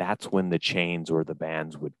 that's when the chains or the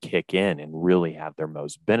bands would kick in and really have their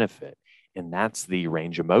most benefit. And that's the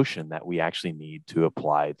range of motion that we actually need to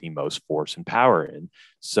apply the most force and power in.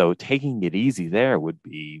 So taking it easy there would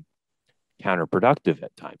be counterproductive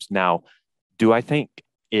at times. Now, do I think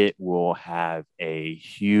it will have a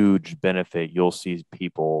huge benefit? You'll see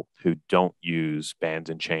people who don't use bands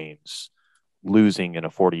and chains losing in a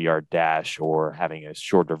 40-yard dash or having a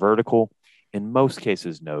shorter vertical. In most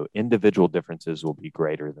cases, no. Individual differences will be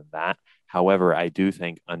greater than that. However, I do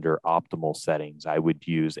think under optimal settings, I would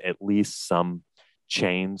use at least some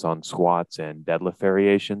chains on squats and deadlift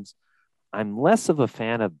variations. I'm less of a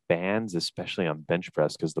fan of bands, especially on bench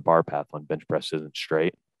press, because the bar path on bench press isn't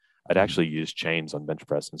straight. I'd actually use chains on bench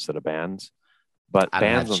press instead of bands. But I don't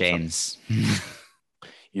bands have on chains.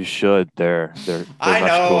 you should. They're I much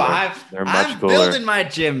know. cooler. They're much I'm cooler. building my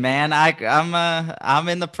gym, man. I'm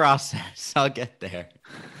in the process. I'll get there,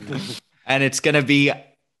 and it's gonna be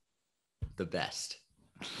the best.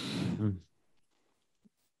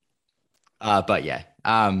 But yeah,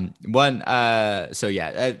 again,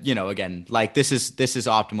 like this is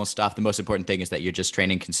optimal stuff. The most important thing is that you're just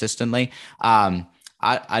training consistently. I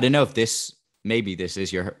don't know if maybe this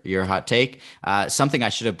is your hot take. Something I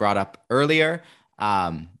should have brought up earlier.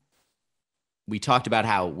 We talked about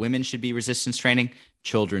how women should be resistance training,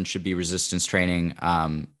 children should be resistance training,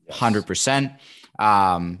 100%.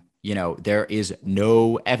 There is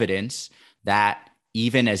no evidence that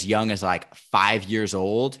even as young as like 5 years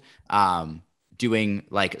old, doing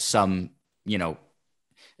like some, you're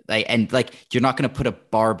not going to put a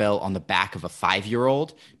barbell on the back of a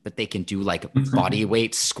 5-year-old, but they can do like body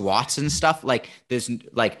weight squats and stuff. Like there's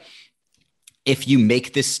like, if you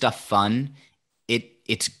make this stuff fun,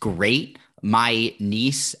 it's great. My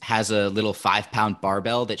niece has a little 5-pound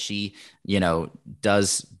barbell that she,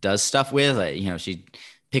 does stuff with. She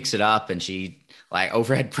picks it up and she like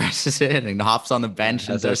overhead presses it and hops on the bench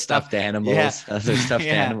and does stuffed animals. Yeah. As their stuffed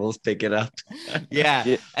animals pick it up.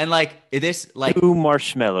 Yeah. And like this, like 2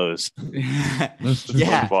 marshmallows.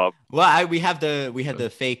 Yeah. Well, we had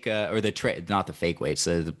the fake not the fake weights,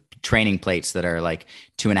 the training plates that are like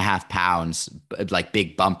 2.5 pounds, like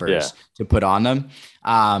big bumpers to put on them.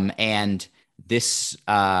 And this,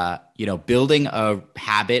 building a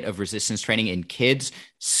habit of resistance training in kids,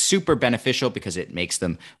 super beneficial because it makes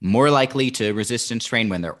them more likely to resistance train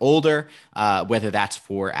when they're older, whether that's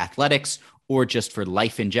for athletics or just for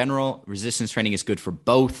life in general. Resistance training is good for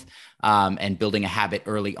both. And building a habit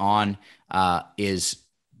early on is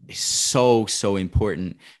so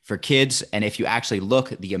important for kids. And if you actually look,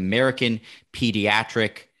 the American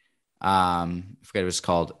Pediatric, I forget what it's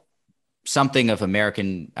called, something of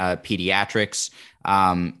American Pediatrics,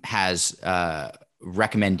 has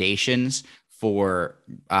recommendations for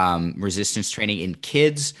resistance training in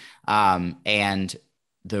kids. And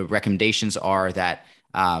the recommendations are that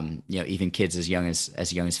even kids as young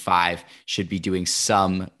as 5 should be doing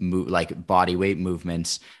some like body weight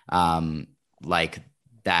movements, like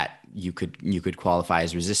that you could qualify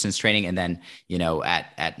as resistance training. And then,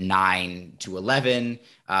 at 9 to 11,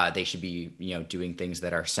 they should be, doing things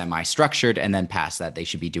that are semi-structured. And then past that, they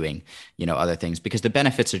should be doing, other things, because the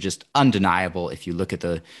benefits are just undeniable if you look at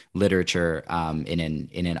the literature in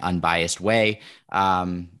an unbiased way.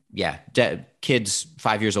 Kids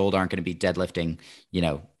 5 years old aren't going to be deadlifting,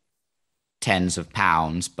 tens of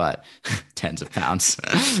pounds, but tens of pounds,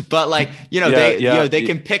 but like, they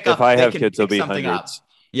can pick up. If I have kids, they'll be hundreds.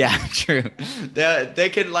 Yeah, true. They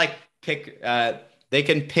can like pick. They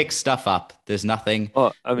can pick stuff up. There's nothing.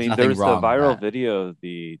 Well, I mean, there was the viral video,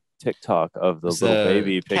 the TikTok of the little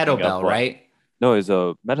baby picking kettlebell, up, right? No, it was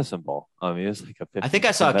a medicine ball. I mean, it was like a. I think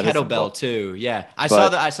I saw a kettlebell too. Yeah,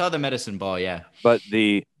 I saw the medicine ball. Yeah. But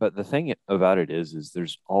the thing about it is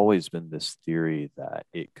there's always been this theory that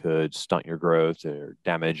it could stunt your growth or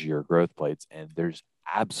damage your growth plates, and there's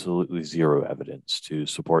absolutely zero evidence to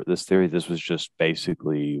support this theory. This was just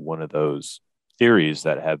basically one of those theories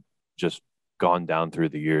that have just gone down through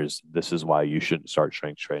the years. This is why you shouldn't start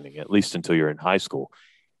strength training, at least until you're in high school.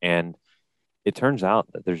 And it turns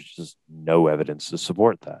out that there's just no evidence to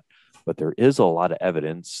support that. But there is a lot of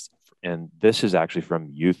evidence, and this is actually from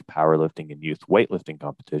youth powerlifting and youth weightlifting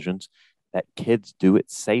competitions, that kids do it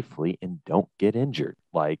safely and don't get injured.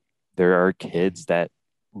 Like there are kids that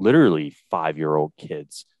literally 5-year-old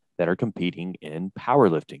kids that are competing in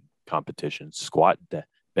powerlifting competitions, squat,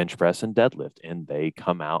 bench press, and deadlift, and they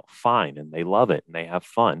come out fine and they love it and they have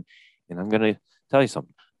fun. And I'm going to tell you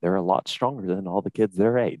something, they're a lot stronger than all the kids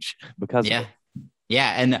their age because yeah.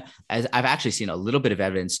 Yeah. And as I've actually seen a little bit of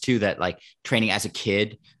evidence too, that like training as a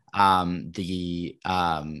kid, the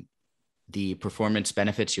performance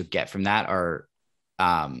benefits you'll get from that are,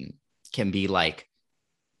 can be like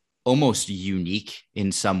almost unique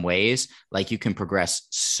in some ways. Like you can progress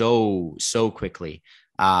so quickly,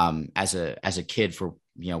 as a kid for,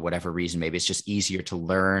 whatever reason. Maybe it's just easier to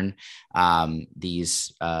learn,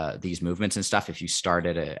 these movements and stuff if you start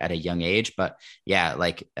at a young age. But yeah,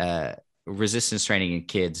 like, resistance training in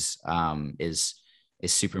kids, is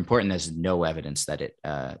super important. There's no evidence that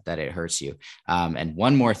it hurts you. And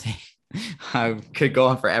one more thing, I could go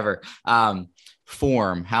on forever.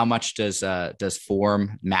 Form. How much does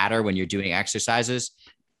form matter when you're doing exercises?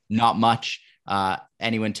 Not much.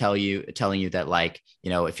 Anyone telling you that, like,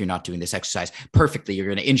 if you're not doing this exercise perfectly, you're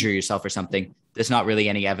going to injure yourself or something. There's not really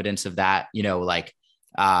any evidence of that. Like,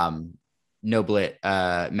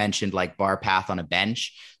 Noblet mentioned like bar path on a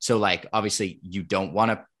bench. So like, obviously you don't want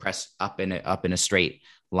to press up in a straight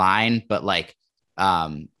line, but like,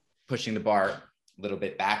 pushing the bar a little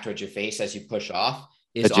bit back towards your face as you push off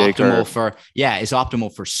is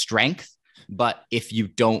optimal for strength. But if you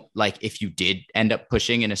did end up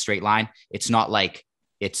pushing in a straight line, it's not like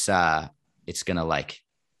it's gonna like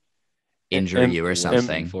injure you or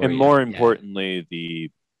something. And more importantly, the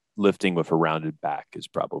lifting with a rounded back is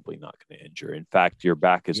probably not going to injure. In fact, your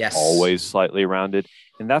back is always slightly rounded.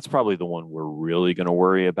 And that's probably the one we're really going to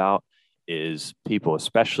worry about is people,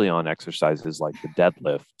 especially on exercises like the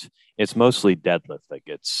deadlift. It's mostly deadlift that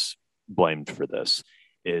gets blamed for this.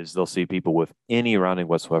 Is they'll see people with any rounding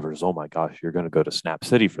whatsoever is, oh my gosh, you're going to go to Snap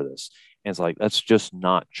City for this. And it's like, that's just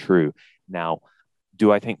not true. Now,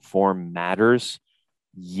 do I think form matters?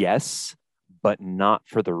 Yes, but not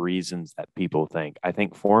for the reasons that people think. I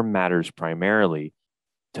think form matters primarily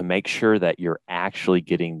to make sure that you're actually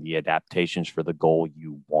getting the adaptations for the goal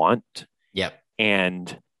you want. Yep.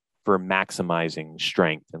 And for maximizing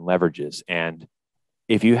strength and leverages. And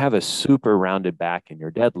if you have a super rounded back in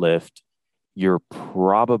your deadlift, you're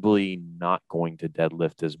probably not going to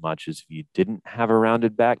deadlift as much as if you didn't have a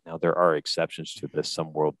rounded back. Now, there are exceptions to this.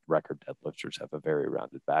 Some world record deadlifters have a very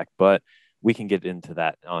rounded back, but we can get into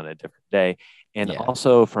that on a different day. And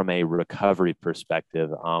also from a recovery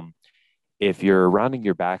perspective, if you're rounding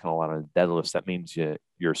your back on a lot of deadlifts, that means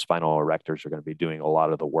your spinal erectors are going to be doing a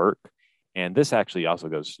lot of the work. And this actually also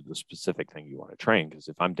goes to the specific thing you want to train, because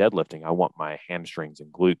if I'm deadlifting, I want my hamstrings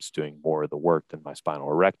and glutes doing more of the work than my spinal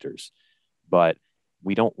erectors. But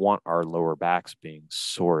we don't want our lower backs being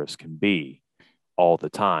sore as can be all the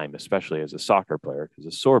time, especially as a soccer player, because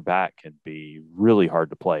a sore back can be really hard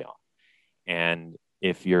to play on. And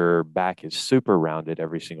if your back is super rounded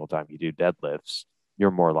every single time you do deadlifts,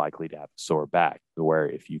 you're more likely to have a sore back. Where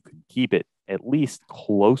if you can keep it at least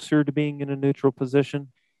closer to being in a neutral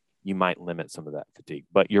position, you might limit some of that fatigue,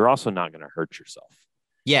 but you're also not going to hurt yourself.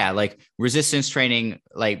 Yeah, like resistance training,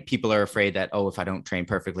 like people are afraid that, oh, if I don't train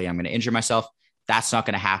perfectly, I'm going to injure myself. That's not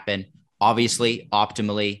going to happen. Obviously,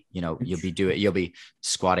 optimally, you'll be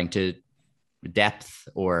squatting to depth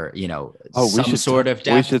or, some sort of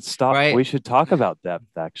depth. We should stop. Right? We should talk about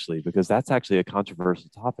depth actually, because that's actually a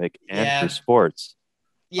controversial topic and for sports.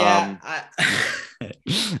 Yeah.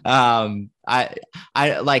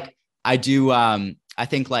 I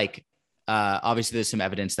think like, obviously there's some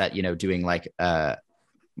evidence that, doing like,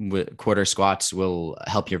 quarter squats will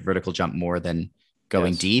help your vertical jump more than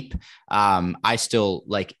going deep. I still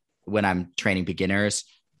like when I'm training beginners,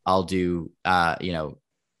 I'll do,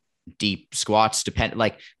 deep squats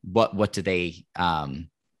like what do they,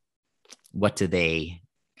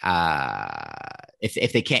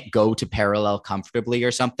 if they can't go to parallel comfortably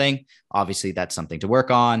or something, obviously that's something to work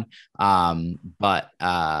on. But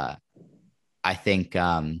I think,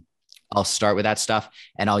 I'll start with that stuff,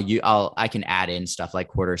 and I can add in stuff like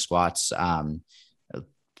quarter squats, kind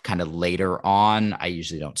of later on. I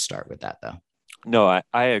usually don't start with that though. No,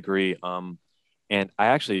 I agree. And I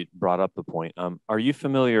actually brought up the point. Are you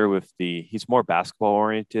familiar with he's more basketball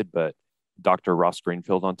oriented, but Dr. Ross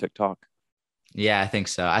Greenfield on TikTok? Yeah, I think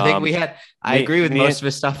so. I think I agree with most of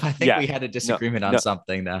his stuff. I think we had a disagreement on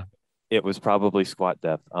something though. It was probably squat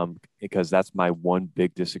depth, because that's my one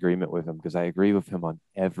big disagreement with him, because I agree with him on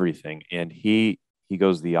everything. And he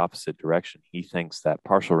goes the opposite direction. He thinks that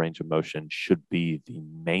partial range of motion should be the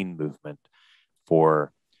main movement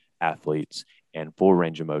for athletes, and full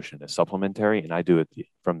range of motion is supplementary. And I do it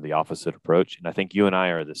from the opposite approach. And I think you and I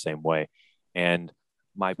are the same way. And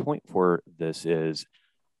my point for this is,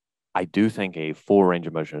 I do think a full range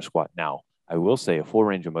of motion squat. Now, I will say a full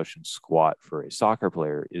range of motion squat for a soccer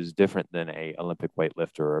player is different than a Olympic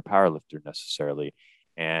weightlifter or a powerlifter necessarily.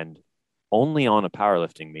 And only on a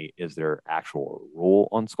powerlifting meet is there actual rule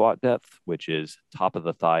on squat depth, which is top of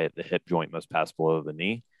the thigh at the hip joint must pass below the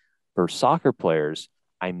knee. For soccer players,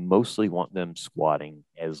 I mostly want them squatting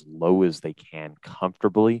as low as they can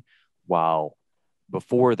comfortably, while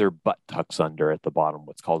before their butt tucks under at the bottom,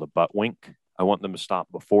 what's called a butt wink. I want them to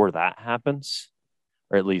stop before that happens,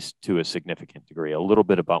 or at least to a significant degree. A little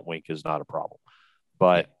bit of butt wink is not a problem,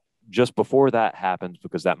 but just before that happens,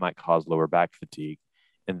 because that might cause lower back fatigue,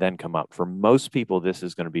 and then come up. For most people, this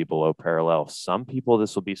is going to be below parallel. Some people,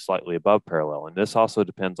 this will be slightly above parallel. And this also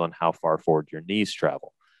depends on how far forward your knees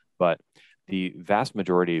travel. But the vast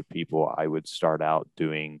majority of people, I would start out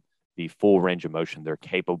doing the full range of motion they're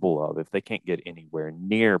capable of. If they can't get anywhere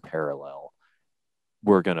near parallel,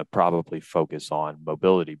 we're going to probably focus on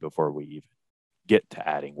mobility before we even get to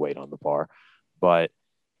adding weight on the bar. But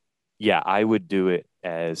yeah, I would do it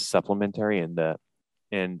as supplementary.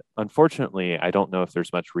 And unfortunately, I don't know if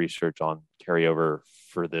there's much research on carryover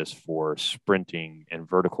for this for sprinting and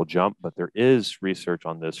vertical jump, but there is research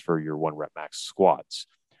on this for your 1 rep max squats.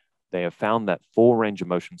 They have found that full range of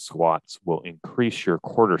motion squats will increase your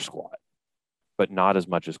quarter squat, but not as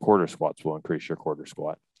much as quarter squats will increase your quarter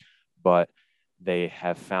squat. But they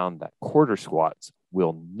have found that quarter squats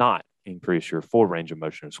will not increase your full range of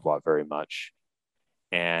motion squat very much.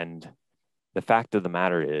 And the fact of the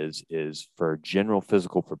matter is for general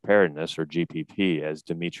physical preparedness, or GPP, as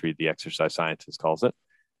Dimitri, the exercise scientist, calls it,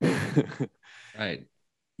 right,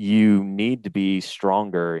 you need to be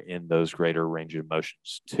stronger in those greater range of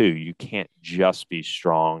motions too. You can't just be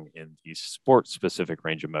strong in the sport-specific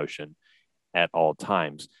range of motion at all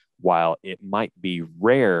times. While it might be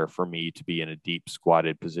rare for me to be in a deep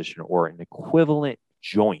squatted position or an equivalent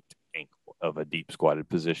joint angle of a deep squatted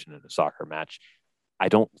position in a soccer match, I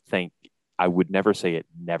would never say it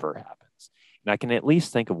never happens. And I can at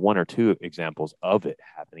least think of 1 or 2 examples of it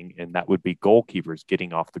happening, and that would be goalkeepers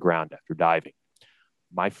getting off the ground after diving.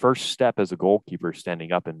 My first step as a goalkeeper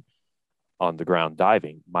standing up and on the ground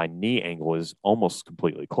diving, my knee angle is almost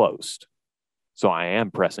completely closed. So I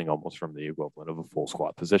am pressing almost from the equivalent of a full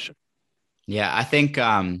squat position. Yeah, I think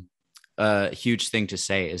a huge thing to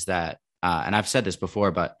say is that, and I've said this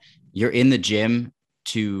before, but you're in the gym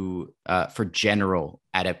for general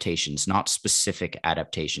adaptations, not specific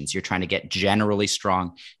adaptations. You're trying to get generally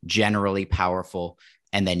strong, generally powerful,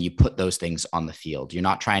 and then you put those things on the field. You're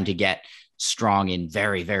not trying to get strong in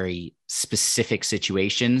very, very specific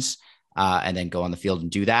situations and then go on the field and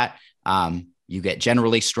do that. You get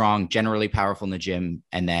generally strong, generally powerful in the gym,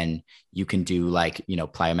 and then you can do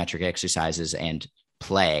plyometric exercises and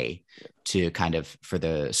play to kind of for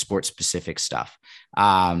the sport specific stuff.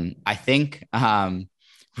 I think we're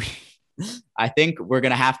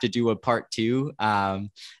going to have to do a part 2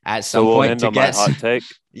 at some point to get my hot take.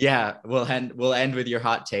 Yeah, we'll end with your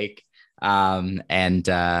hot take. And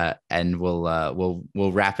we'll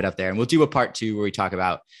wrap it up there, and we'll do a part 2 where we talk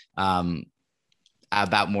about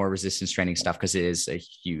more resistance training stuff, because it is a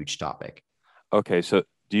huge topic. Okay, so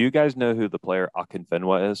do you guys know who the player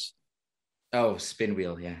Akinfenwa is? Oh, spin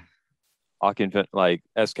wheel, yeah.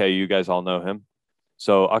 SK, you guys all know him.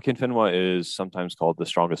 So Akinfenwa is sometimes called the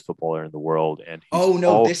strongest footballer in the world, and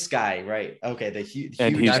this guy, right? Okay, the huge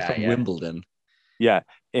guy from Wimbledon. Yeah,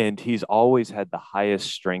 and he's always had the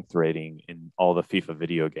highest strength rating in all the FIFA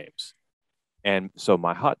video games. And so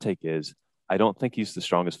my hot take is, I don't think he's the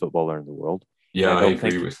strongest footballer in the world. Yeah, I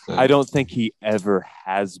agree with that. I don't think he ever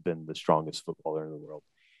has been the strongest footballer in the world.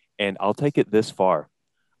 And I'll take it this far.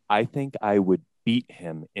 I think I would beat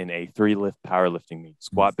him in a 3-lift powerlifting meet,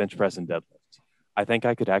 squat, bench press, and deadlift. I think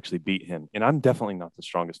I could actually beat him. And I'm definitely not the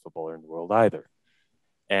strongest footballer in the world either.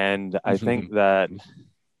 And I think that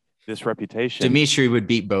this reputation, Dimitri would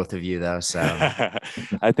beat both of you though. So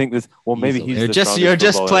I think this, maybe he's you're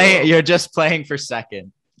just playing for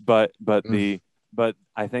second, but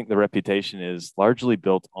I think the reputation is largely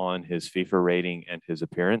built on his FIFA rating and his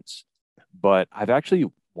appearance. But I've actually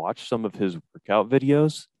watched some of his workout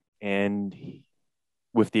videos, and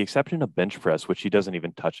with the exception of bench press, which he doesn't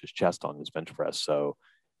even touch his chest on his bench press. So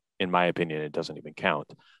in my opinion, it doesn't even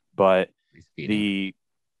count. But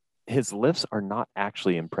his lifts are not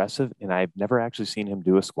actually impressive. And I've never actually seen him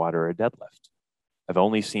do a squat or a deadlift. I've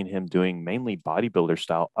only seen him doing mainly bodybuilder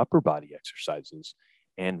style upper body exercises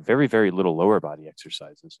and very, very little lower body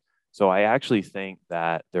exercises. So I actually think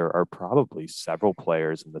that there are probably several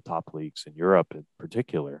players in the top leagues in Europe in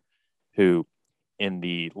particular who, in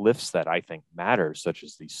the lifts that I think matter, such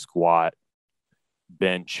as the squat,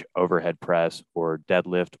 bench, overhead press, or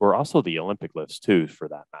deadlift, or also the Olympic lifts too, for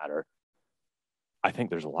that matter, I think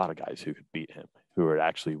there's a lot of guys who could beat him, who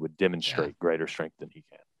would demonstrate greater strength than he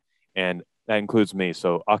can. And that includes me.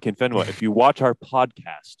 So Akinfenwa, if you watch our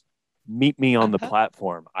podcast, meet me on the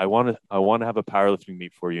platform. I want to have a powerlifting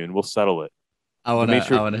meet for you, and we'll settle it. I want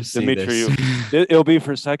to see Dimitri, this. It'll be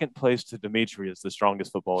for second place to Dimitri as the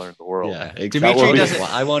strongest footballer in the world. Yeah, Dimitri doesn't.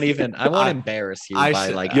 I won't embarrass you by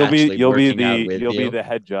like you'll be the the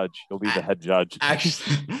head judge. You'll be the head judge.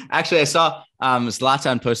 Actually, I saw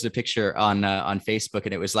Zlatan posted a picture on Facebook,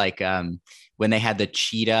 and it was like when they had the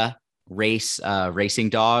cheetah racing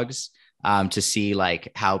dogs. To see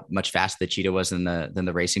like how much faster the cheetah was than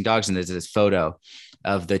the racing dogs. And there's this photo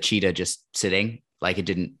of the cheetah just sitting, like it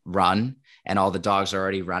didn't run, and all the dogs are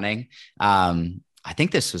already running. I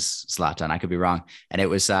think this was Zlatan. I could be wrong. And it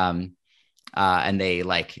was, and they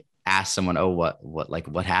like asked someone, "Oh,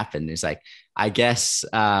 what happened?" He's like, "I guess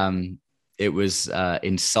it was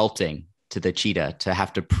insulting to the cheetah to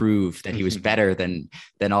have to prove that he was better than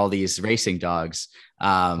all these racing dogs.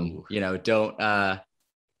 Don't."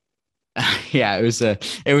 Yeah, it was a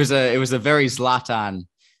very Zlatan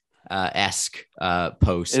esque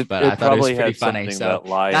post, but I thought it was pretty funny. So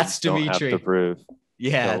that's Dimitri.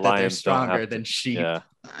 Yeah, that they're stronger than sheep. Yeah,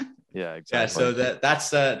 exactly. Yeah, so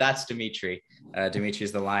that's Dimitri.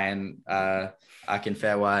 Dimitri's the lion.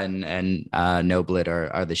 Akinfenwa and Noblet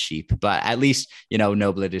are the sheep, but at least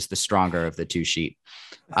Noblet is the stronger of the two sheep.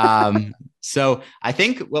 So I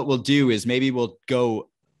think what we'll do is maybe we'll go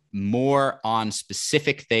more on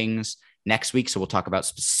specific things next week. So we'll talk about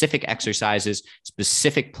specific exercises,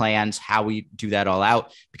 specific plans, how we do that all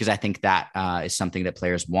out, because I think that is something that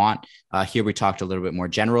players want. Here we talked a little bit more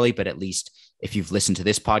generally, but at least if you've listened to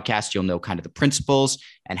this podcast, you'll know kind of the principles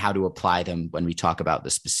and how to apply them when we talk about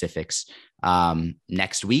the specifics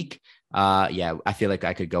next week. I feel like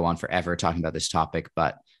I could go on forever talking about this topic,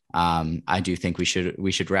 but I do think we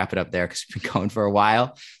should wrap it up there because we've been going for a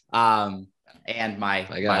while. And my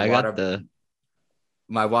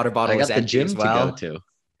water bottle is empty as well. To go to.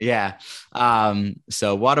 Yeah.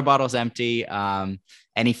 So water bottle's empty.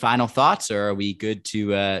 Any final thoughts, or are we good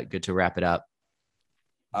to wrap it up?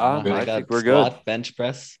 I think we're good. Bench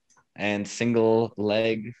press and single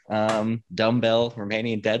leg dumbbell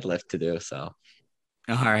Romanian deadlift to do. So.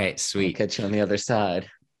 All right, sweet. I'll catch you on the other side.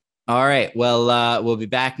 All right. Well, we'll be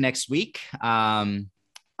back next week.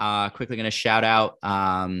 Quickly going to shout out.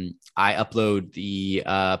 I upload the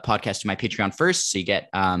podcast to my Patreon first, so you get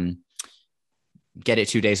it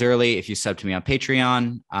 2 days early if you sub to me on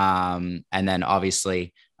Patreon. And then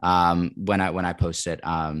obviously when I post it,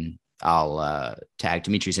 I'll tag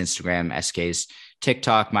Dimitri's Instagram, SK's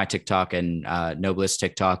TikTok, my TikTok, and Noblet's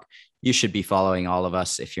TikTok. You should be following all of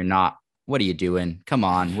us. If you're not, what are you doing? Come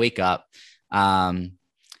on, wake up.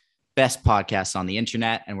 Best podcasts on the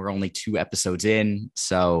internet, and we're only 2 episodes in.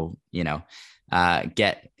 So,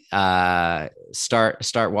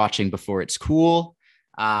 start watching before it's cool.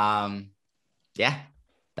 That's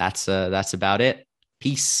about it.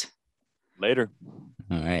 Peace. Later.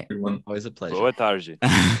 All right. Always a pleasure. Boa tarde.